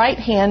saw in the right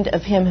hand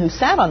of him who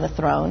sat on the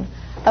throne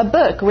a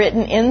book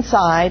written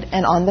inside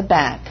and on the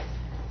back,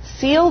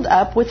 sealed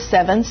up with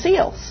 7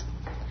 seals.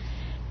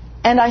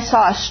 And I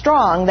saw a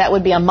strong, that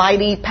would be a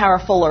mighty,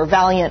 powerful, or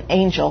valiant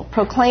angel,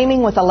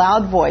 proclaiming with a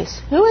loud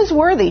voice, "Who is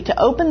worthy to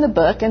open the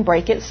book and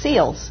break its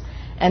seals?"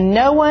 And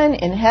no one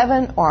in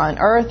heaven or on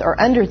earth or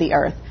under the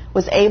earth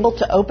was able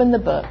to open the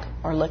book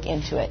or look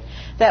into it.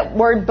 That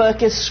word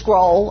book is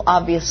scroll,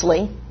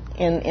 obviously,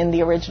 in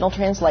the original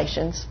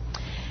translations.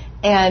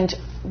 And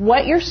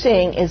what you're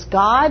seeing is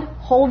God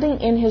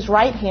holding in his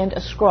right hand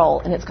a scroll,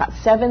 and it's got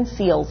 7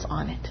 seals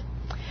on it.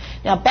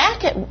 Now,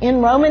 back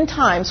in Roman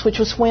times, which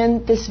was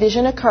when this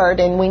vision occurred,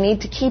 and we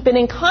need to keep it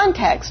in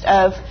context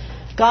of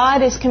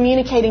God is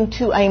communicating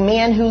to a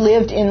man who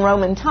lived in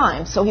Roman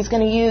times. So he's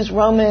going to use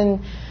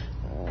Roman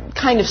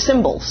kind of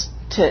symbols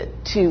to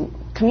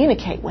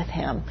communicate with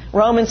him.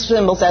 Roman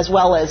symbols as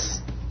well as,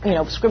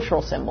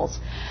 scriptural symbols.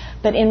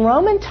 But in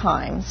Roman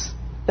times,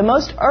 the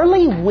most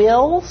early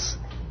wills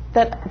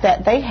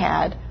that they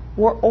had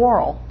were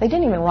oral. They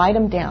didn't even write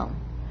them down.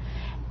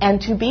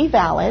 And to be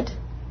valid,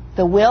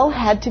 the will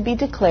had to be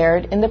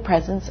declared in the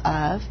presence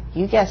of,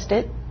 you guessed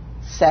it,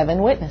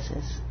 7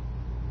 witnesses.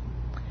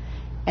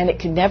 And it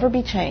could never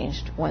be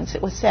changed once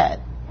it was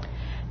said.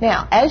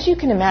 Now, as you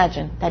can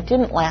imagine, that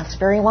didn't last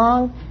very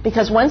long,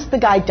 because once the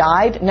guy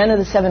died, none of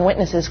the 7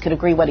 witnesses could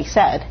agree what he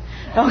said.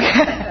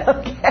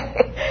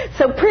 Okay.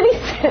 So pretty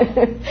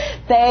soon,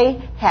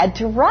 they had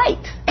to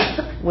write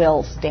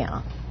wills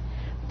down.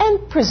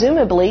 And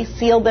presumably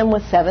seal them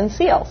with 7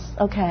 seals.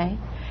 Okay.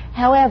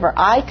 However,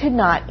 I could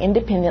not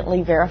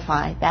independently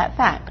verify that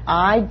fact.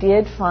 I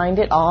did find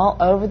it all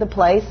over the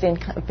place in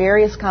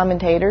various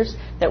commentators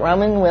that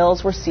Roman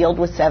wills were sealed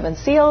with 7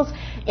 seals.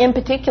 In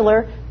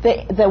particular,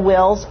 the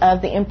wills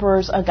of the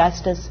emperors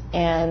Augustus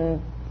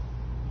and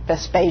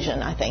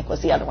Vespasian, I think,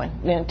 was the other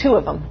one. 2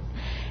 of them.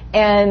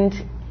 And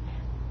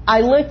I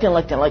looked and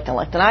looked and looked and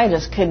looked, and I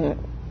just couldn't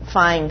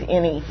find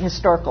any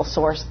historical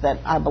source that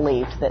I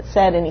believed that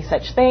said any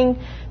such thing.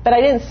 But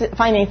I didn't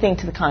find anything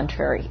to the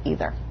contrary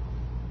either.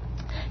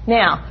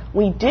 Now,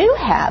 we do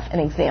have an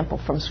example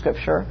from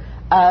Scripture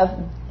of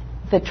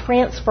the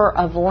transfer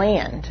of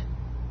land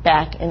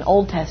back in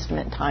Old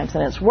Testament times,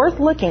 and it's worth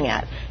looking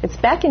at. It's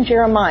back in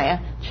Jeremiah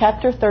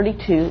chapter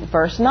 32,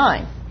 verse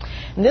 9.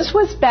 And this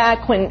was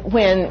back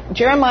when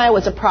Jeremiah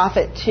was a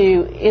prophet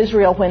to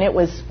Israel when it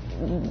was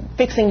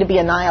fixing to be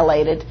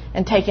annihilated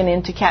and taken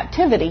into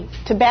captivity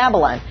to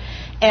Babylon.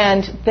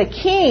 And the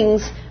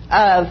kings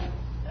of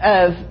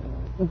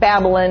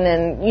Babylon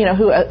and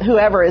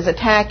whoever is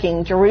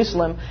attacking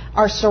Jerusalem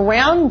are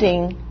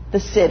surrounding the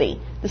city.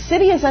 The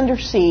city is under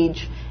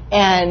siege,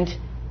 and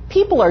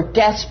people are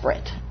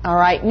desperate. All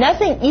right,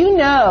 you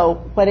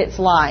know what it's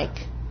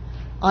like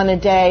on a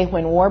day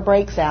when war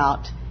breaks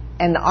out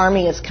and the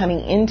army is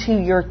coming into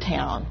your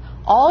town.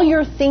 All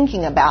you're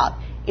thinking about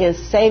is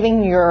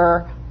saving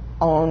your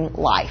own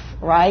life,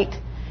 right?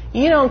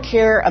 You don't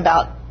care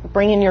about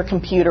bringing your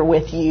computer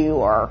with you,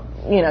 or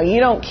you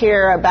don't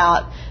care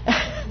about.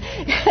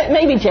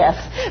 Maybe Jeff.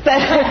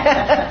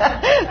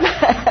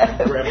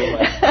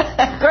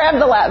 Grab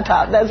the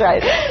laptop. That's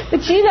right.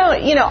 But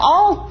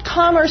all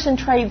commerce and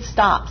trade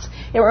stops.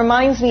 It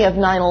reminds me of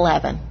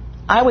 9/11.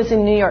 I was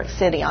in New York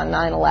City on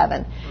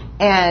 9/11,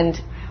 and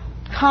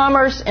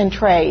commerce and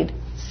trade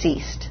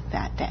ceased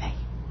that day.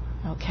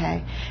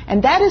 Okay?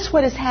 And that is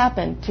what has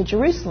happened to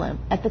Jerusalem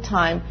at the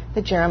time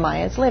that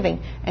Jeremiah is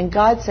living. And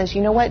God says,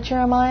 you know what,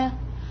 Jeremiah?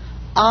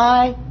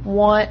 I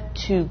want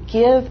to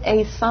give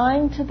a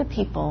sign to the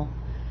people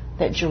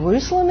that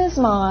Jerusalem is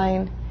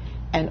mine,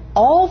 and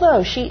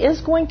although she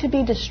is going to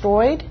be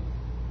destroyed,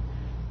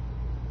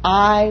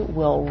 I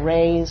will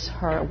raise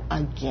her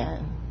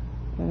again.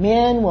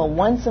 Men will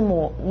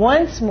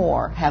once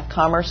more have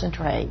commerce and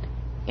trade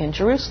in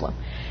Jerusalem.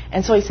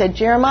 And so he said,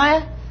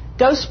 Jeremiah,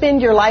 go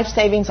spend your life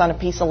savings on a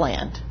piece of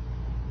land.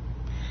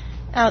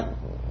 Now,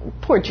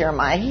 poor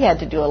Jeremiah, he had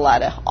to do a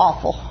lot of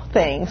awful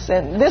things,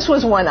 and this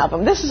was one of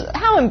them.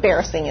 How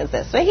embarrassing is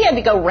this? So he had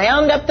to go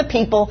round up the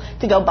people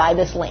to go buy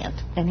this land.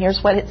 And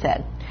here's what it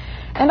said.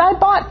 And I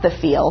bought the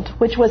field,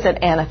 which was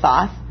at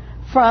Anathoth,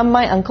 from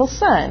my uncle's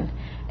son,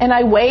 and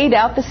I weighed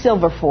out the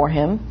silver for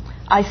him.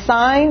 I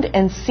signed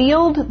and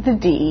sealed the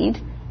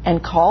deed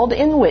and called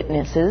in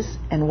witnesses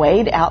and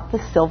weighed out the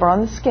silver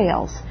on the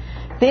scales.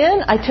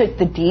 Then I took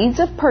the deeds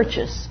of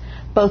purchase,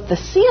 both the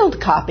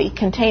sealed copy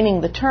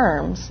containing the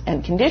terms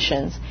and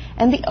conditions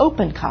and the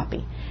open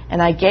copy,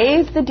 and I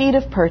gave the deed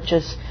of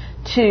purchase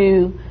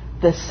to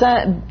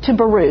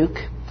Baruch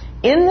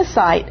in the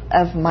sight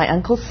of my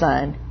uncle's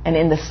son and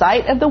in the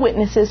sight of the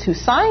witnesses who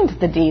signed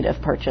the deed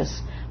of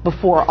purchase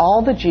before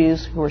all the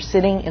Jews who were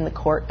sitting in the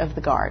court of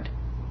the guard.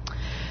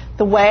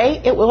 The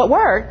way it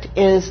worked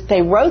is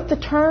they wrote the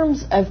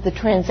terms of the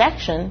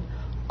transaction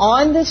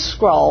on this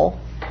scroll.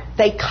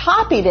 They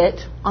copied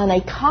it on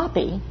a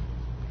copy.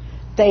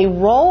 They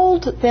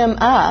rolled them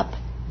up,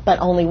 but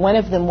only one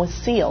of them was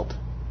sealed.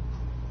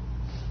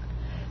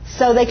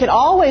 So they could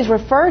always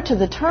refer to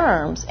the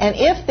terms, and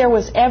if there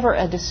was ever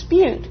a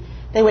dispute,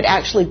 they would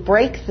actually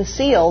break the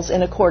seals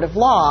in a court of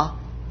law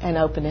and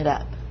open it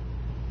up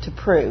to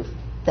prove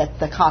that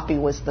the copy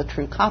was the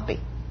true copy.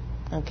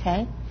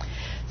 Okay?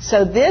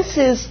 So this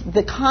is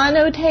the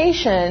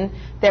connotation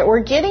that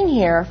we're getting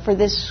here for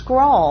this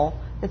scroll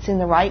that's in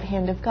the right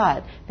hand of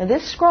God. Now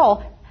this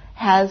scroll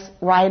has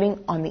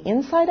writing on the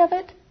inside of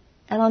it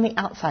and on the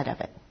outside of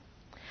it.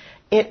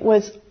 It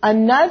was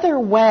another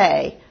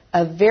way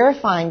of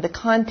verifying the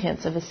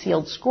contents of a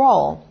sealed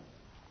scroll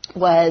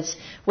was,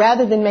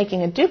 rather than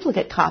making a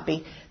duplicate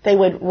copy, they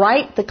would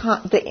write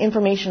the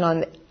information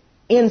on the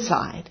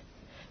inside.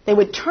 They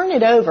would turn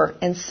it over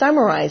and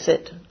summarize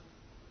it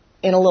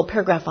in a little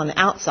paragraph on the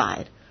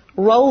outside,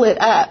 roll it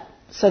up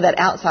so that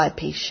outside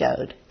piece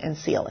showed, and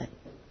seal it.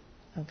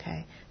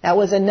 Okay? That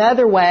was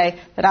another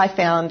way that I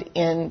found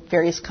in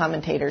various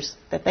commentators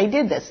that they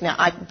did this. Now,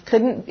 I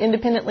couldn't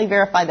independently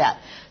verify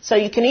that. So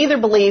you can either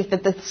believe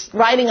that the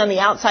writing on the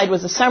outside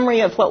was a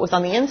summary of what was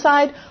on the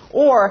inside,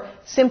 or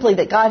simply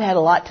that God had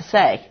a lot to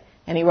say,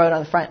 and he wrote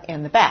on the front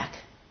and the back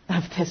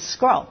of this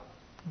scroll.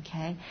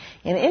 Okay?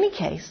 In any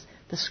case,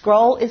 the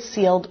scroll is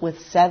sealed with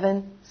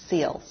 7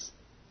 seals.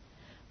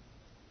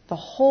 The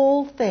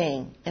whole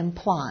thing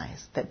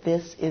implies that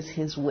this is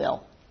his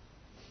will.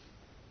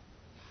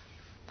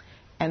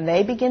 And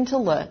they begin to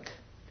look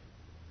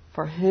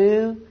for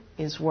who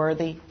is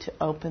worthy to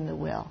open the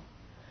will.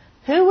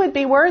 Who would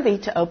be worthy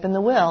to open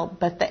the will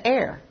but the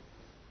heir?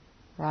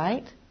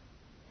 Right?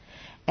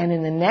 And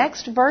in the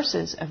next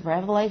verses of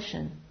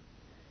Revelation,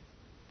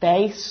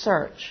 they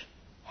search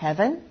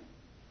heaven.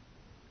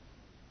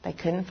 They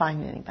couldn't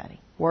find anybody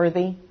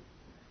worthy.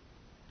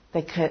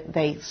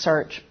 They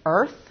search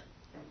earth.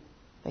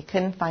 They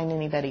couldn't find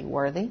anybody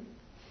worthy.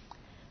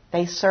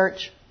 They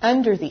search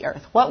under the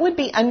earth. What would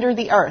be under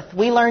the earth?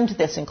 We learned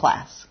this in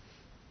class.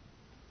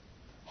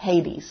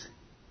 Hades,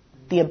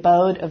 the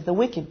abode of the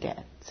wicked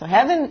dead. So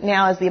heaven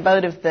now is the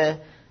abode of the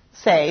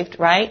saved,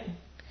 right?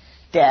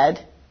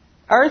 Dead.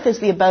 Earth is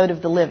the abode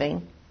of the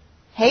living.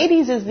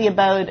 Hades is the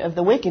abode of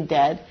the wicked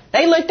dead.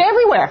 They looked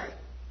everywhere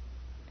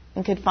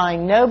and could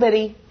find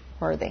nobody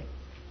worthy.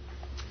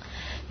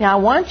 Now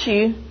I want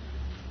you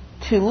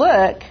to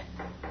look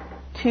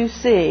to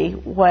see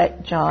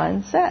what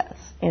John says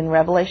in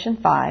Revelation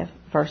 5,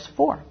 verse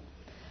 4.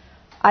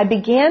 I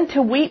began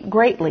to weep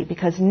greatly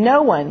because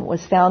no one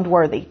was found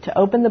worthy to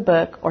open the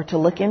book or to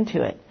look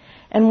into it.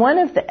 And one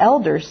of the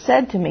elders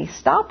said to me,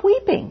 Stop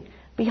weeping.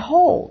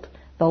 Behold,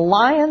 the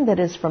Lion that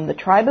is from the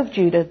tribe of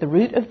Judah, the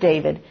root of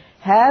David,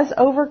 has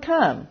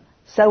overcome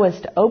so as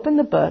to open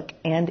the book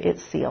and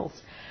its seals.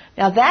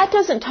 Now that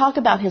doesn't talk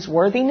about his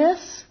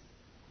worthiness.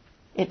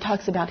 It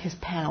talks about his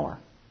power.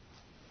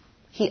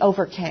 He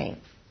overcame.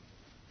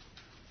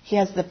 He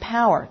has the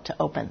power to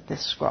open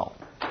this scroll.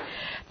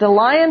 The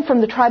Lion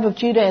from the tribe of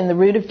Judah and the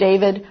root of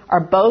David are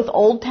both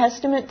Old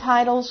Testament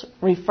titles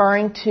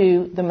referring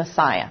to the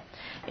Messiah.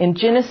 In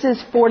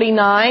Genesis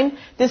 49,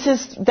 this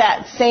is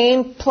that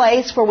same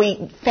place where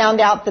we found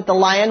out that the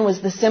lion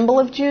was the symbol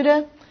of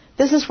Judah.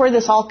 This is where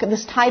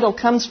this title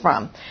comes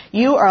from.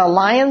 You are a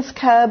lion's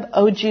cub,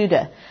 O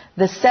Judah.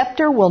 The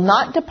scepter will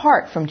not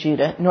depart from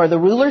Judah, nor the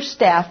ruler's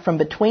staff from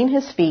between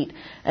his feet,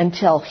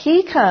 until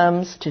he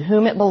comes to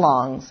whom it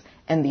belongs,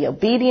 and the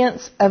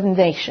obedience of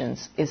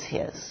nations is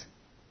his.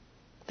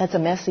 That's a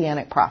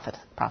messianic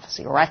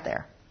prophecy right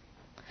there.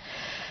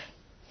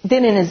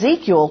 Then in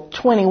Ezekiel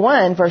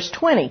 21, verse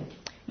 20,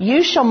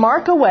 You shall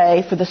mark a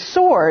way for the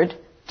sword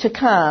to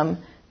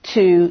come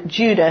to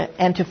Judah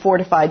and to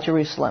fortify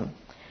Jerusalem.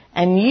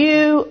 And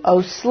you,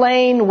 O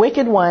slain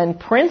wicked one,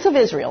 Prince of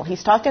Israel,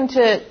 he's talking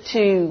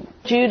to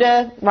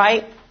Judah,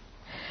 right?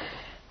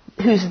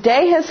 Whose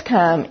day has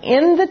come,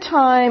 in the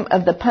time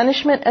of the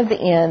punishment of the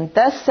end,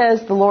 thus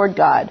says the Lord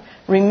God,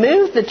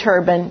 remove the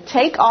turban,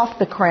 take off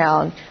the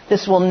crown,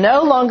 this will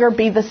no longer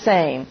be the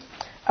same.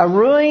 A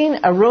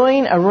ruin, a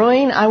ruin, a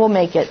ruin, I will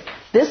make it.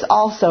 This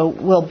also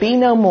will be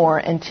no more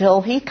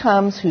until he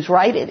comes whose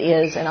right it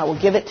is, and I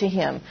will give it to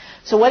him.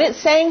 So what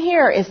it's saying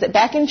here is that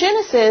back in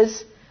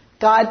Genesis,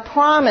 God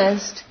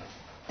promised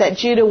that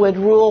Judah would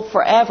rule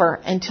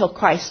forever until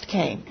Christ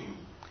came.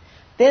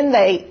 Then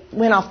they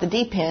went off the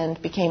deep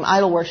end, became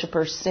idol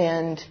worshippers,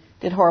 sinned,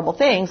 did horrible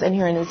things. And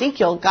here in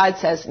Ezekiel, God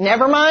says,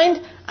 never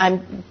mind,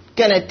 I'm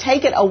going to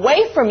take it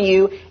away from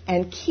you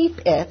and keep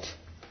it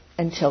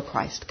until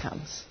Christ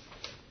comes.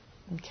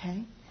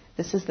 Okay?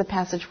 This is the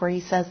passage where he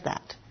says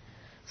that.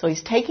 So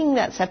he's taking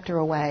that scepter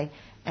away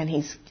and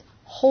he's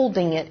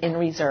holding it in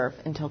reserve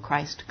until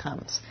Christ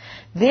comes.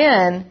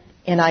 Then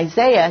in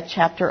Isaiah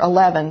chapter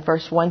 11,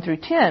 verse 1 through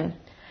 10,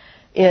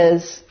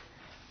 is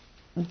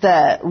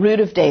the root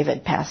of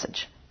David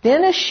passage.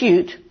 Then a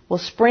shoot will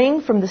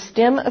spring from the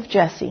stem of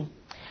Jesse,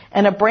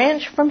 and a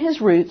branch from his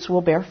roots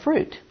will bear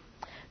fruit.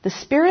 The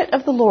Spirit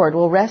of the Lord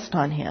will rest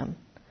on him.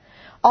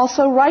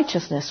 Also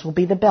righteousness will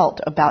be the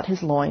belt about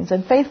his loins,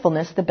 and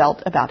faithfulness the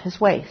belt about his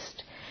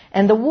waist.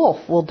 And the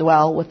wolf will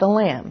dwell with the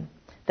lamb.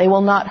 They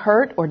will not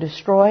hurt or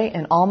destroy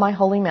in all my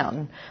holy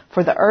mountain,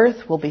 for the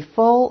earth will be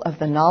full of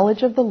the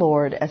knowledge of the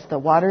Lord as the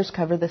waters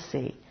cover the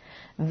sea.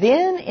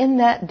 Then in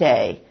that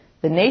day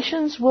the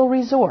nations will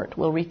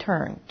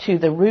return to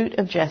the root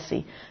of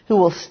Jesse, who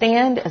will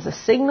stand as a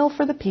signal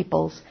for the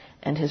peoples,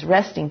 and his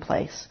resting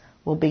place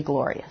will be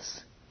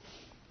glorious.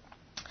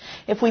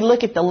 If we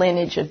look at the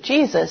lineage of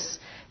Jesus,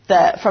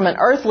 from an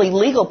earthly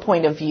legal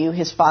point of view,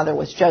 his father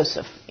was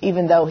Joseph,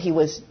 even though he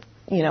was,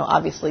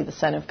 obviously the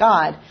Son of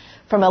God.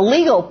 From a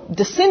legal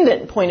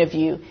descendant point of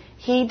view,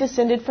 he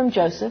descended from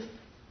Joseph,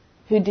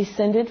 who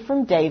descended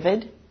from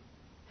David,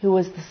 who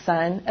was the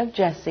son of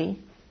Jesse,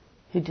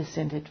 who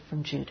descended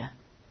from Judah.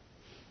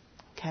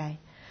 Okay?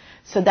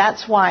 So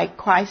that's why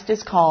Christ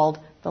is called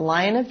the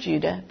Lion of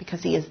Judah,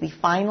 because he is the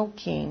final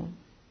king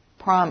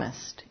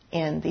promised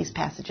in these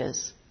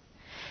passages.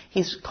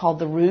 He's called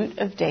the root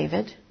of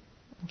David,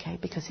 okay,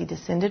 because he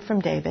descended from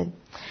David.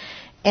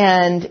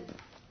 And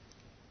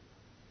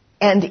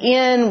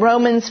in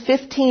Romans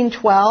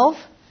 15:12,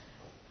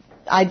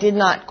 I did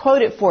not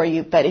quote it for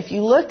you, but if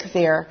you look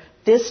there,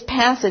 this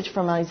passage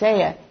from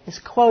Isaiah is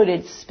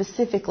quoted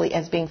specifically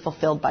as being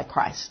fulfilled by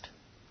Christ.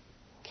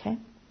 Okay?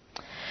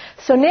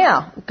 So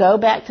now, go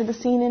back to the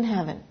scene in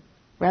heaven.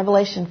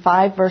 Revelation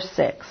 5, verse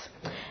 6.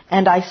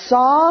 And I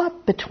saw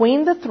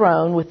between the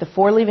throne with the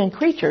four living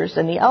creatures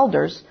and the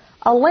elders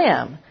a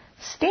lamb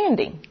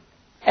standing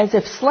as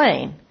if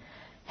slain,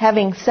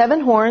 having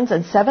 7 horns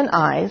and 7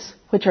 eyes,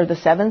 which are the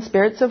 7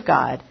 spirits of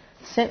God,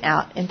 sent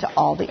out into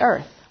all the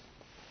earth.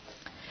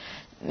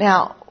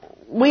 Now,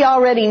 we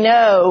already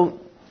know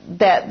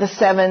that the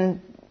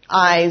 7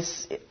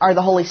 eyes are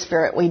the Holy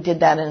Spirit. We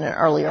did that in an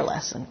earlier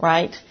lesson,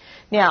 right?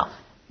 Now,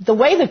 the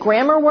way the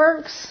grammar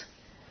works,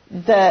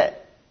 the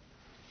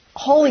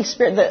Holy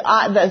Spirit,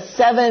 the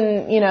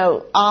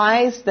 7,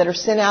 eyes that are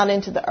sent out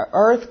into the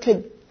earth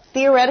could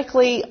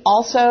theoretically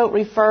also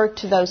refer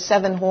to those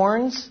 7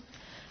 horns,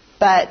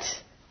 but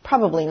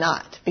probably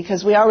not,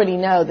 because we already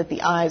know that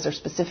the eyes are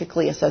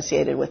specifically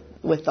associated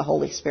with the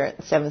Holy Spirit,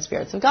 the 7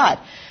 spirits of God.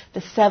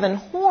 The 7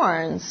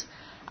 horns,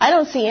 I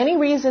don't see any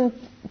reason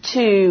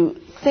to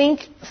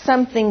think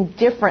something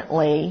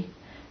differently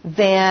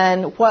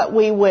than what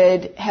we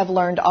would have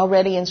learned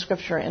already in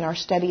Scripture in our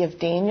study of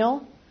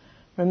Daniel.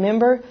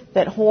 Remember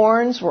that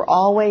horns were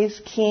always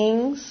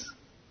kings,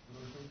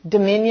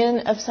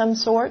 dominion of some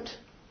sort.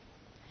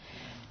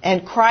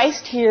 And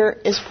Christ here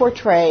is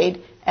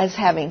portrayed as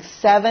having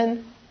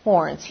 7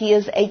 horns. He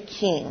is a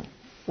king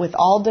with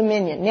all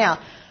dominion. Now,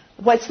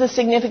 what's the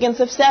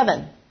significance of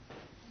 7?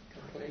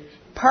 Complete.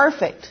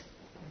 Perfect.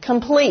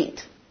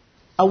 Complete.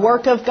 A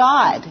work of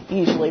God,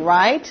 usually,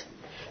 right?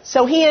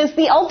 So he is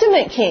the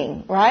ultimate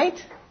king, right?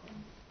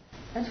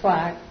 That's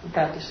why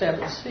about the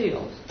 7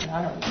 seals.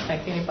 I don't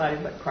think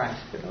anybody but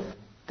Christ could open.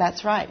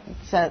 That's right.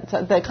 So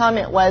the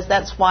comment was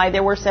that's why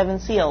there were 7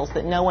 seals,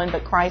 that no one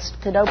but Christ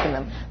could open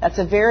them. That's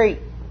a very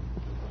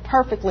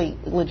perfectly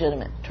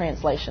legitimate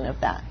translation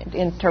of that,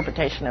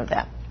 interpretation of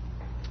that.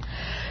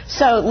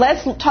 So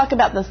let's talk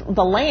about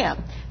the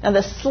lamb. Now,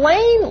 the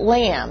slain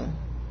lamb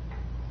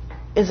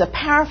is a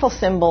powerful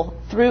symbol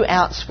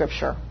throughout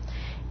Scripture.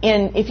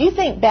 And if you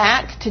think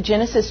back to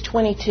Genesis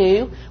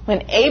 22,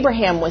 when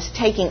Abraham was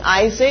taking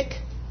Isaac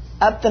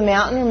up the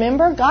mountain,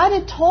 remember? God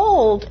had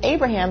told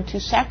Abraham to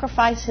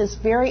sacrifice his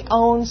very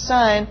own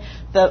son,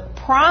 the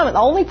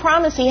only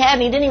promise he had,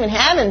 and he didn't even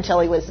have it until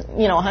he was,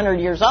 100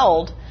 years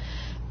old.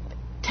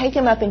 Take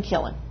him up and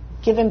kill him.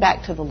 Give him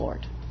back to the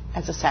Lord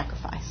as a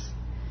sacrifice.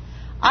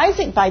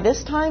 Isaac, by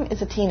this time,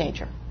 is a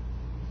teenager.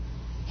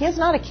 He is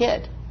not a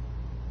kid,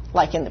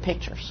 like in the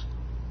pictures.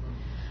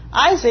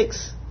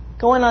 Isaac's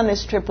going on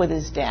this trip with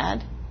his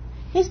dad.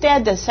 His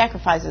dad does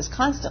sacrifices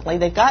constantly.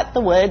 They've got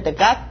the wood. They've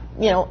got,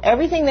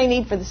 everything they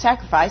need for the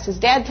sacrifice. His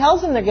dad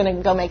tells them they're going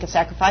to go make a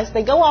sacrifice.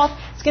 They go off.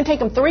 It's going to take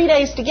them 3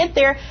 days to get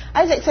there.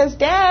 Isaac says,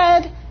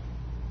 Dad,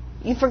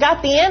 you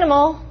forgot the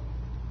animal.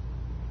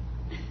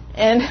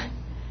 And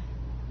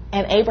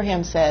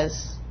Abraham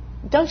says,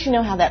 don't you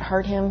know how that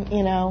hurt him?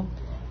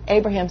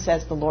 Abraham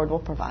says, the Lord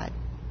will provide.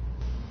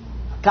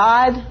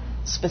 God,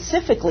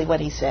 specifically what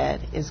he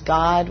said, is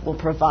God will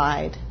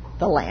provide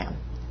the lamb.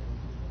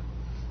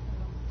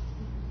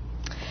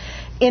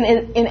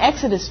 In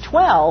Exodus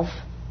 12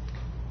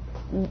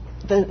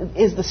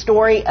 is the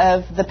story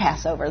of the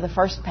Passover, the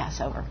first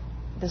Passover.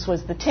 This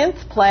was the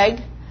 10th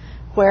plague,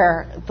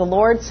 where the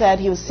Lord said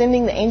he was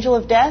sending the angel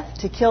of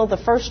death to kill the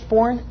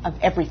firstborn of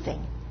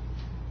everything.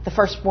 The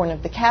firstborn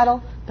of the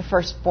cattle, the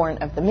firstborn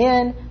of the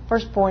men,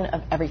 firstborn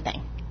of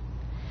everything.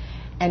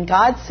 And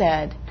God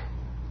said,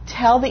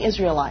 tell the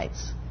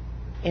Israelites,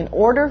 in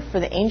order for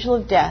the angel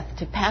of death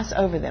to pass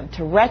over them,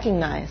 to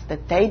recognize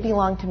that they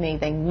belong to me,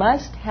 they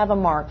must have a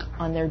mark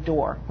on their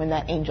door when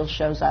that angel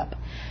shows up.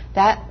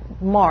 That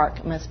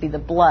mark must be the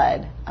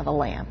blood of a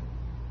lamb.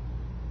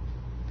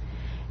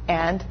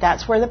 And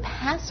that's where the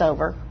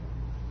Passover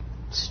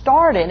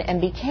started and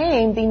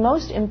became the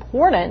most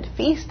important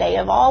feast day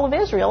of all of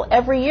Israel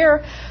every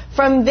year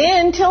from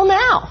then till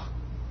now.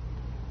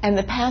 And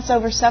the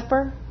Passover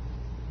supper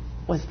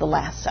was the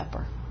Last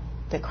Supper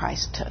that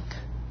Christ took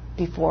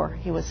before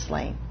he was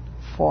slain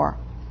for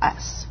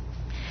us.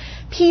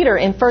 Peter,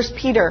 in 1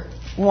 Peter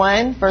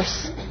 1,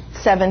 verse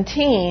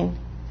 17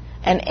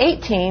 and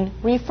 18,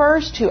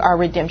 refers to our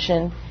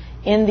redemption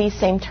in these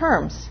same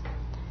terms.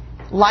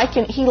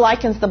 He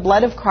likens the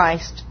blood of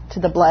Christ to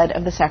the blood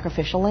of the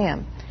sacrificial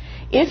lamb.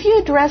 If you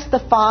address the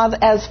Father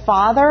as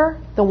Father,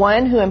 the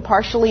one who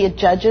impartially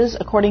judges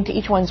according to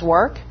each one's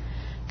work,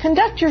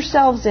 conduct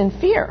yourselves in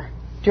fear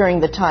during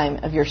the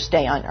time of your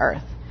stay on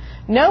earth,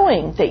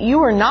 knowing that you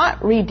are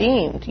not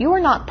redeemed, you are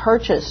not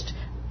purchased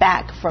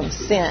back from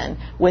sin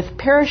with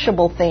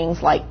perishable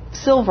things like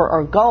silver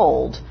or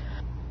gold,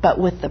 but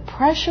with the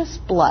precious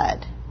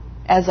blood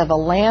as of a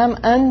lamb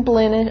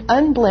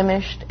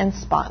unblemished and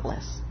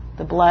spotless,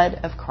 the blood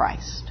of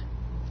Christ.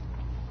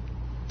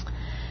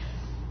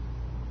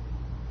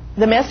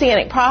 The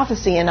Messianic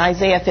prophecy in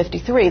Isaiah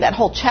 53, that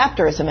whole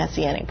chapter is a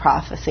Messianic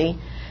prophecy,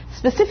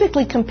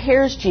 specifically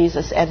compares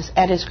Jesus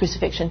at his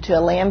crucifixion to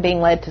a lamb being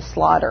led to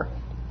slaughter.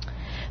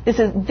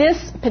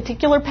 This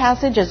particular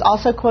passage is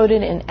also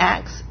quoted in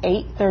Acts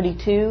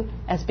 8:32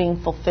 as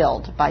being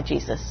fulfilled by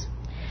Jesus.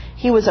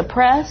 He was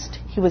oppressed,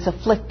 he was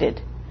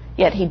afflicted,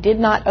 yet he did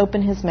not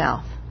open his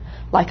mouth.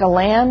 Like a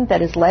lamb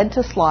that is led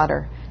to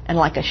slaughter, and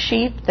like a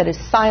sheep that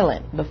is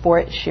silent before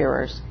its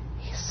shearers,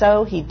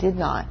 so he did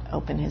not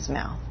open his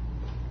mouth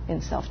in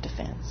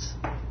self-defense.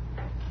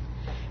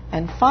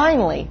 And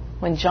finally,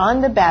 when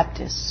John the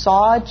Baptist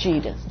saw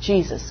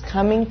Jesus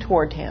coming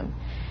toward him,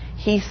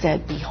 he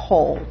said,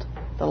 behold,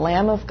 the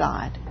Lamb of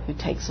God who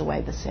takes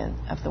away the sin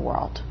of the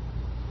world.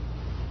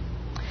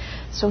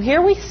 So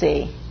here we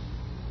see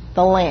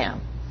the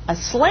Lamb, a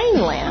slain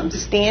lamb,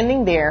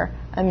 standing there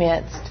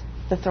amidst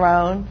the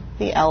throne,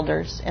 the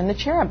elders, and the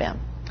cherubim.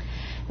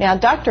 Now,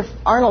 Dr.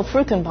 Arnold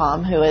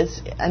Fruchtenbaum, who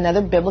is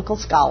another biblical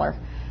scholar,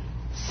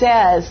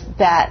 says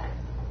that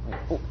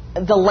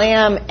the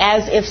lamb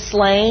as if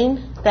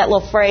slain, that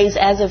little phrase,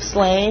 as if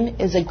slain,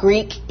 is a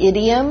Greek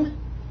idiom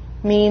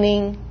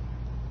meaning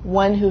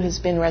one who has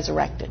been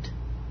resurrected.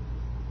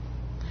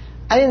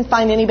 I didn't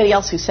find anybody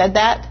else who said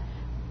that,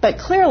 but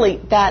clearly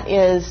that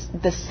is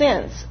the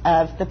sense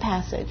of the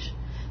passage.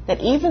 That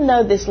even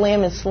though this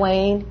lamb is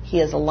slain, he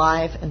is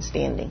alive and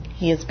standing.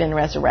 He has been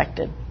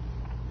resurrected.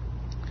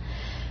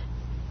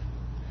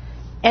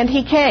 And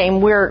he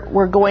came,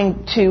 we're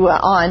going to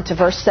on to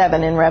verse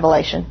 7 in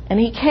Revelation. And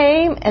he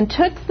came and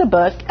took the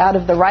book out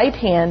of the right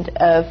hand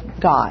of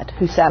God,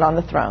 who sat on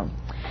the throne.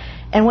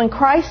 And when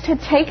Christ had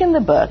taken the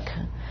book,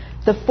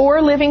 the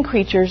 4 living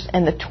creatures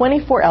and the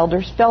 24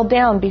 elders fell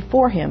down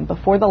before him,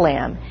 before the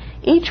Lamb,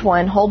 each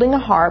one holding a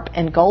harp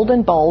and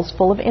golden bowls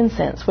full of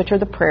incense, which are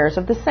the prayers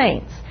of the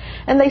saints.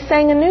 And they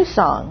sang a new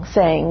song,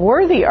 saying,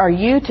 Worthy are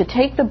you to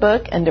take the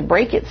book and to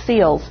break its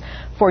seals,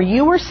 for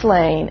you were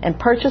slain and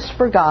purchased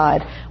for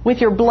God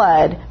with your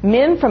blood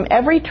men from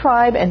every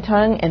tribe and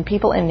tongue and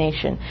people and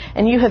nation.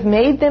 And you have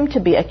made them to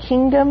be a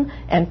kingdom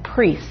and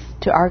priests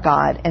to our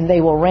God, and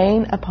they will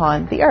reign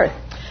upon the earth.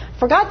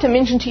 Forgot to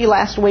mention to you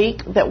last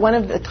week that one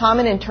of the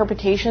common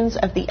interpretations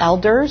of the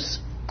elders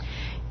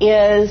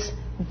is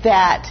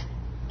that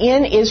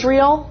in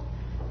Israel,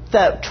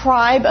 the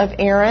tribe of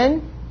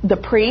Aaron, the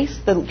priests,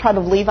 the tribe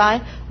of Levi,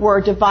 were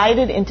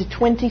divided into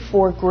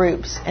 24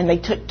 groups, and they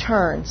took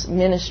turns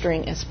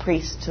ministering as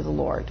priests to the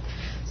Lord.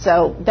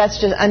 So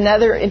that's just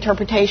another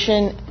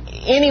interpretation.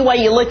 Any way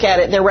you look at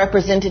it, they're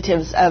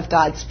representatives of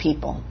God's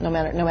people, no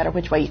matter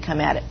which way you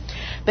come at it.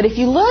 But if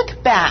you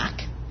look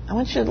back, I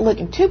want you to look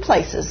in 2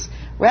 places.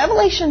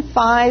 Revelation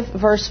 5,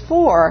 verse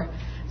 4,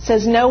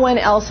 says no one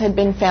else had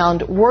been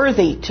found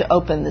worthy to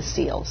open the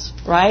seals,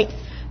 right?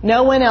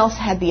 No one else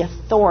had the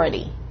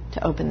authority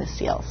to open the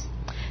seals.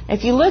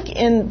 If you look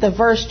in the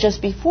verse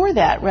just before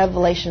that,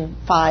 Revelation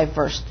 5,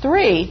 verse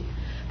 3,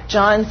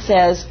 John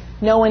says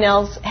no one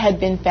else had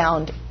been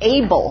found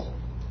able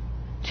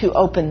to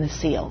open the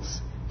seals.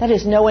 That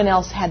is, no one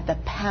else had the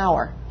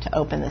power to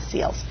open the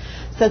seals.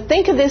 So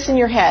think of this in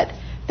your head.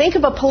 Think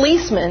of a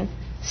policeman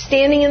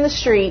standing in the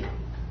street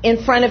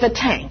in front of a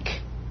tank,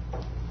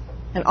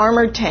 an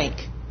armored tank.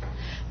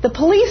 The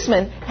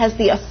policeman has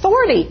the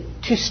authority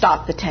to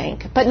stop the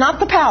tank, but not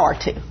the power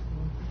to.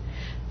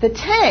 The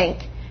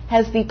tank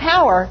has the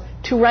power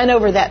to run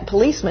over that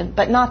policeman,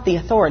 but not the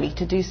authority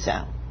to do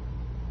so.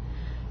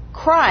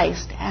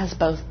 Christ has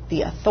both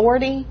the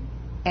authority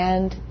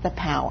and the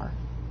power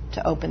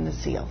to open the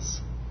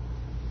seals.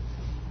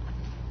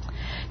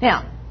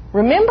 Now,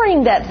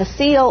 remembering that the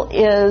seal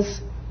is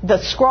the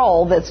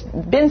scroll that's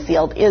been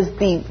sealed is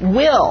the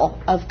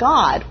will of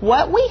God,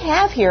 what we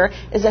have here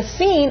is a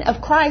scene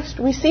of Christ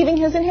receiving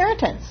his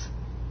inheritance.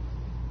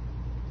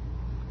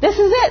 This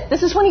is it.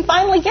 This is when he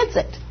finally gets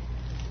it.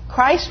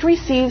 Christ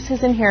receives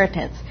his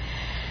inheritance.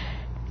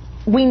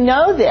 We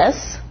know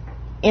this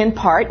in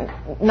part,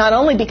 not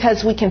only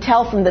because we can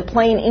tell from the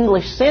plain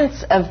English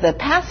sense of the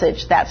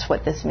passage that's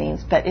what this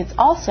means, but it's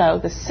also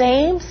the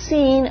same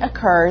scene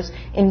occurs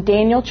in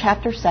Daniel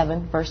chapter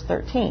 7, verse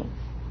 13.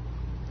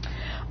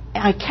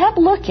 I kept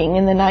looking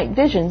in the night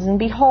visions, and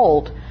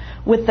behold,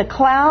 with the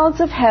clouds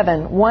of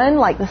heaven, one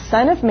like the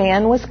Son of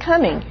Man was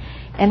coming.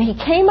 And he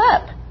came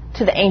up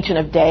to the Ancient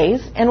of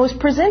Days and was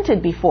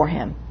presented before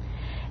him.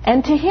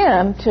 And to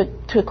him,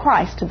 to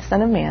Christ, to the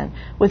Son of Man,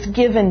 was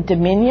given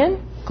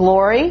dominion,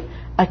 glory,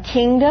 a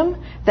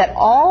kingdom, that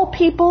all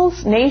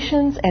peoples,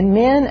 nations, and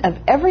men of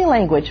every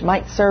language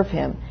might serve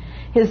him.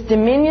 His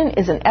dominion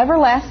is an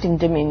everlasting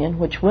dominion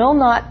which will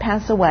not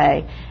pass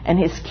away, and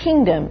his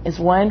kingdom is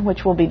one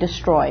which will be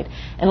destroyed.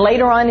 And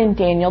later on in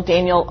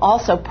Daniel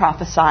also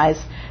prophesies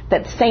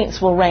that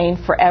saints will reign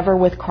forever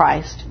with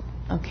Christ.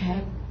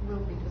 Okay?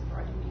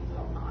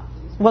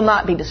 Will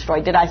not be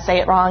destroyed. Did I say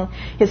it wrong?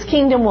 His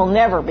kingdom will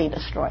never be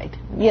destroyed.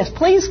 Yes,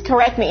 please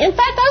correct me. In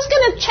fact, I was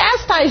going to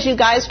chastise you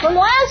guys from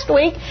last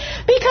week,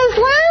 because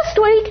last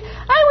week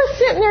I was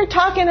sitting there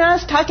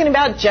talking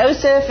about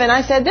Joseph, and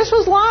I said this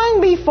was long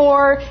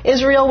before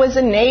Israel was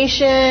a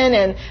nation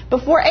and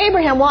before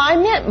Abraham. Well, I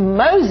meant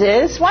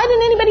Moses. Why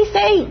didn't anybody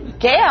say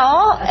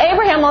Gail?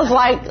 Abraham was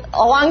like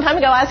a long time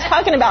ago. I was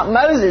talking about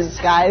Moses,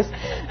 guys.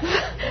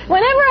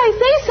 Whenever I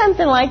say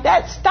something like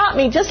that, stop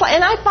me.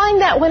 And I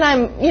find that when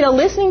I'm,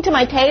 listening to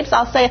my tapes,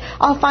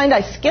 I'll find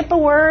I skip a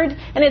word,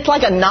 and it's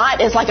like a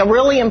not. It's like a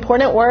really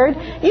important word.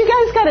 You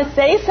guys got to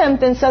say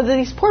something so that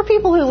these poor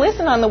people who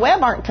listen on the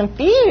web aren't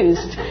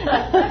confused.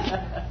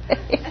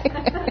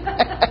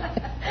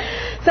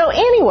 So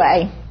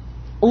anyway,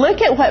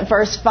 look at what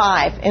verse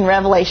 5 in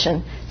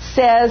Revelation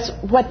says,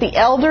 what the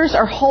elders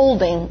are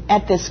holding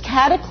at this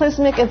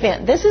cataclysmic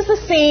event. This is the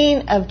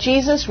scene of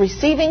Jesus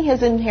receiving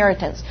his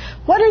inheritance.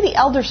 What are the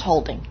elders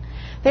holding?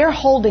 They're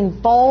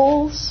holding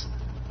bowls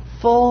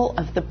full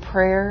of the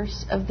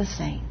prayers of the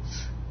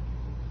saints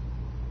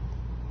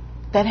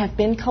that have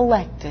been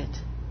collected.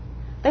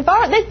 They've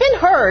been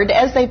heard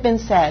as they've been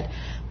said,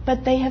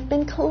 but they have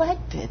been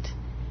collected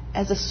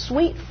as a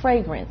sweet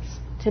fragrance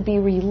to be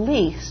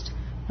released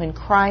when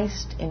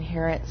Christ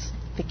inherits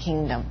the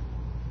kingdom.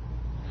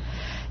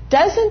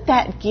 Doesn't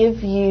that give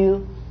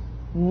you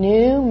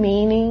new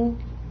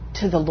meaning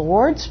to the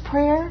Lord's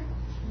Prayer?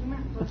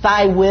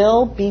 Thy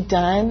will be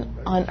done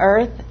on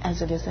earth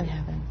as it is in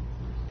heaven.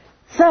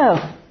 So,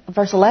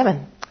 verse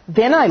 11.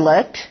 Then I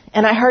looked,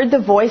 and I heard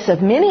the voice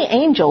of many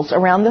angels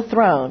around the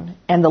throne,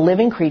 and the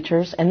living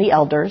creatures, and the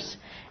elders.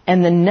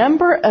 And the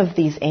number of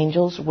these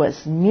angels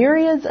was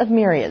myriads of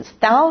myriads,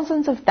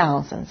 thousands of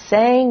thousands,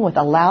 saying with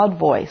a loud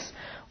voice,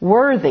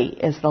 Worthy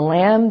is the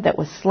Lamb that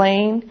was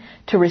slain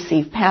to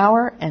receive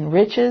power and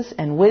riches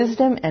and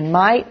wisdom and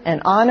might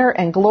and honor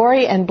and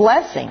glory and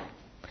blessing.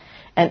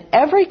 And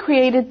every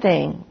created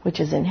thing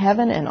which is in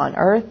heaven and on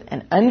earth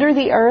and under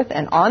the earth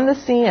and on the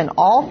sea and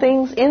all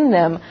things in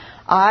them,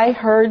 I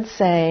heard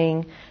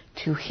saying,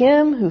 To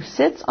him who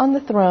sits on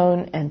the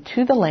throne and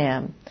to the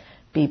Lamb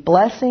be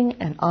blessing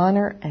and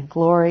honor and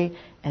glory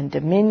and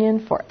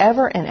dominion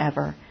forever and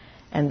ever.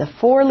 And the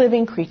four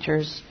living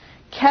creatures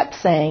kept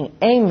saying,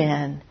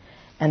 Amen.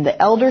 And the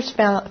elders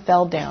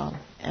fell down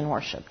and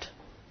worshipped.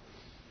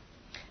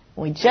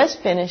 We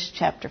just finished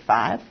chapter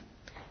 5.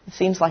 It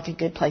seems like a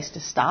good place to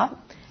stop,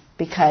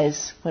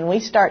 because when we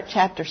start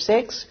chapter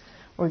 6,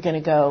 we're going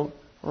to go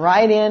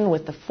right in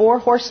with the four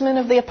horsemen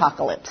of the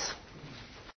apocalypse.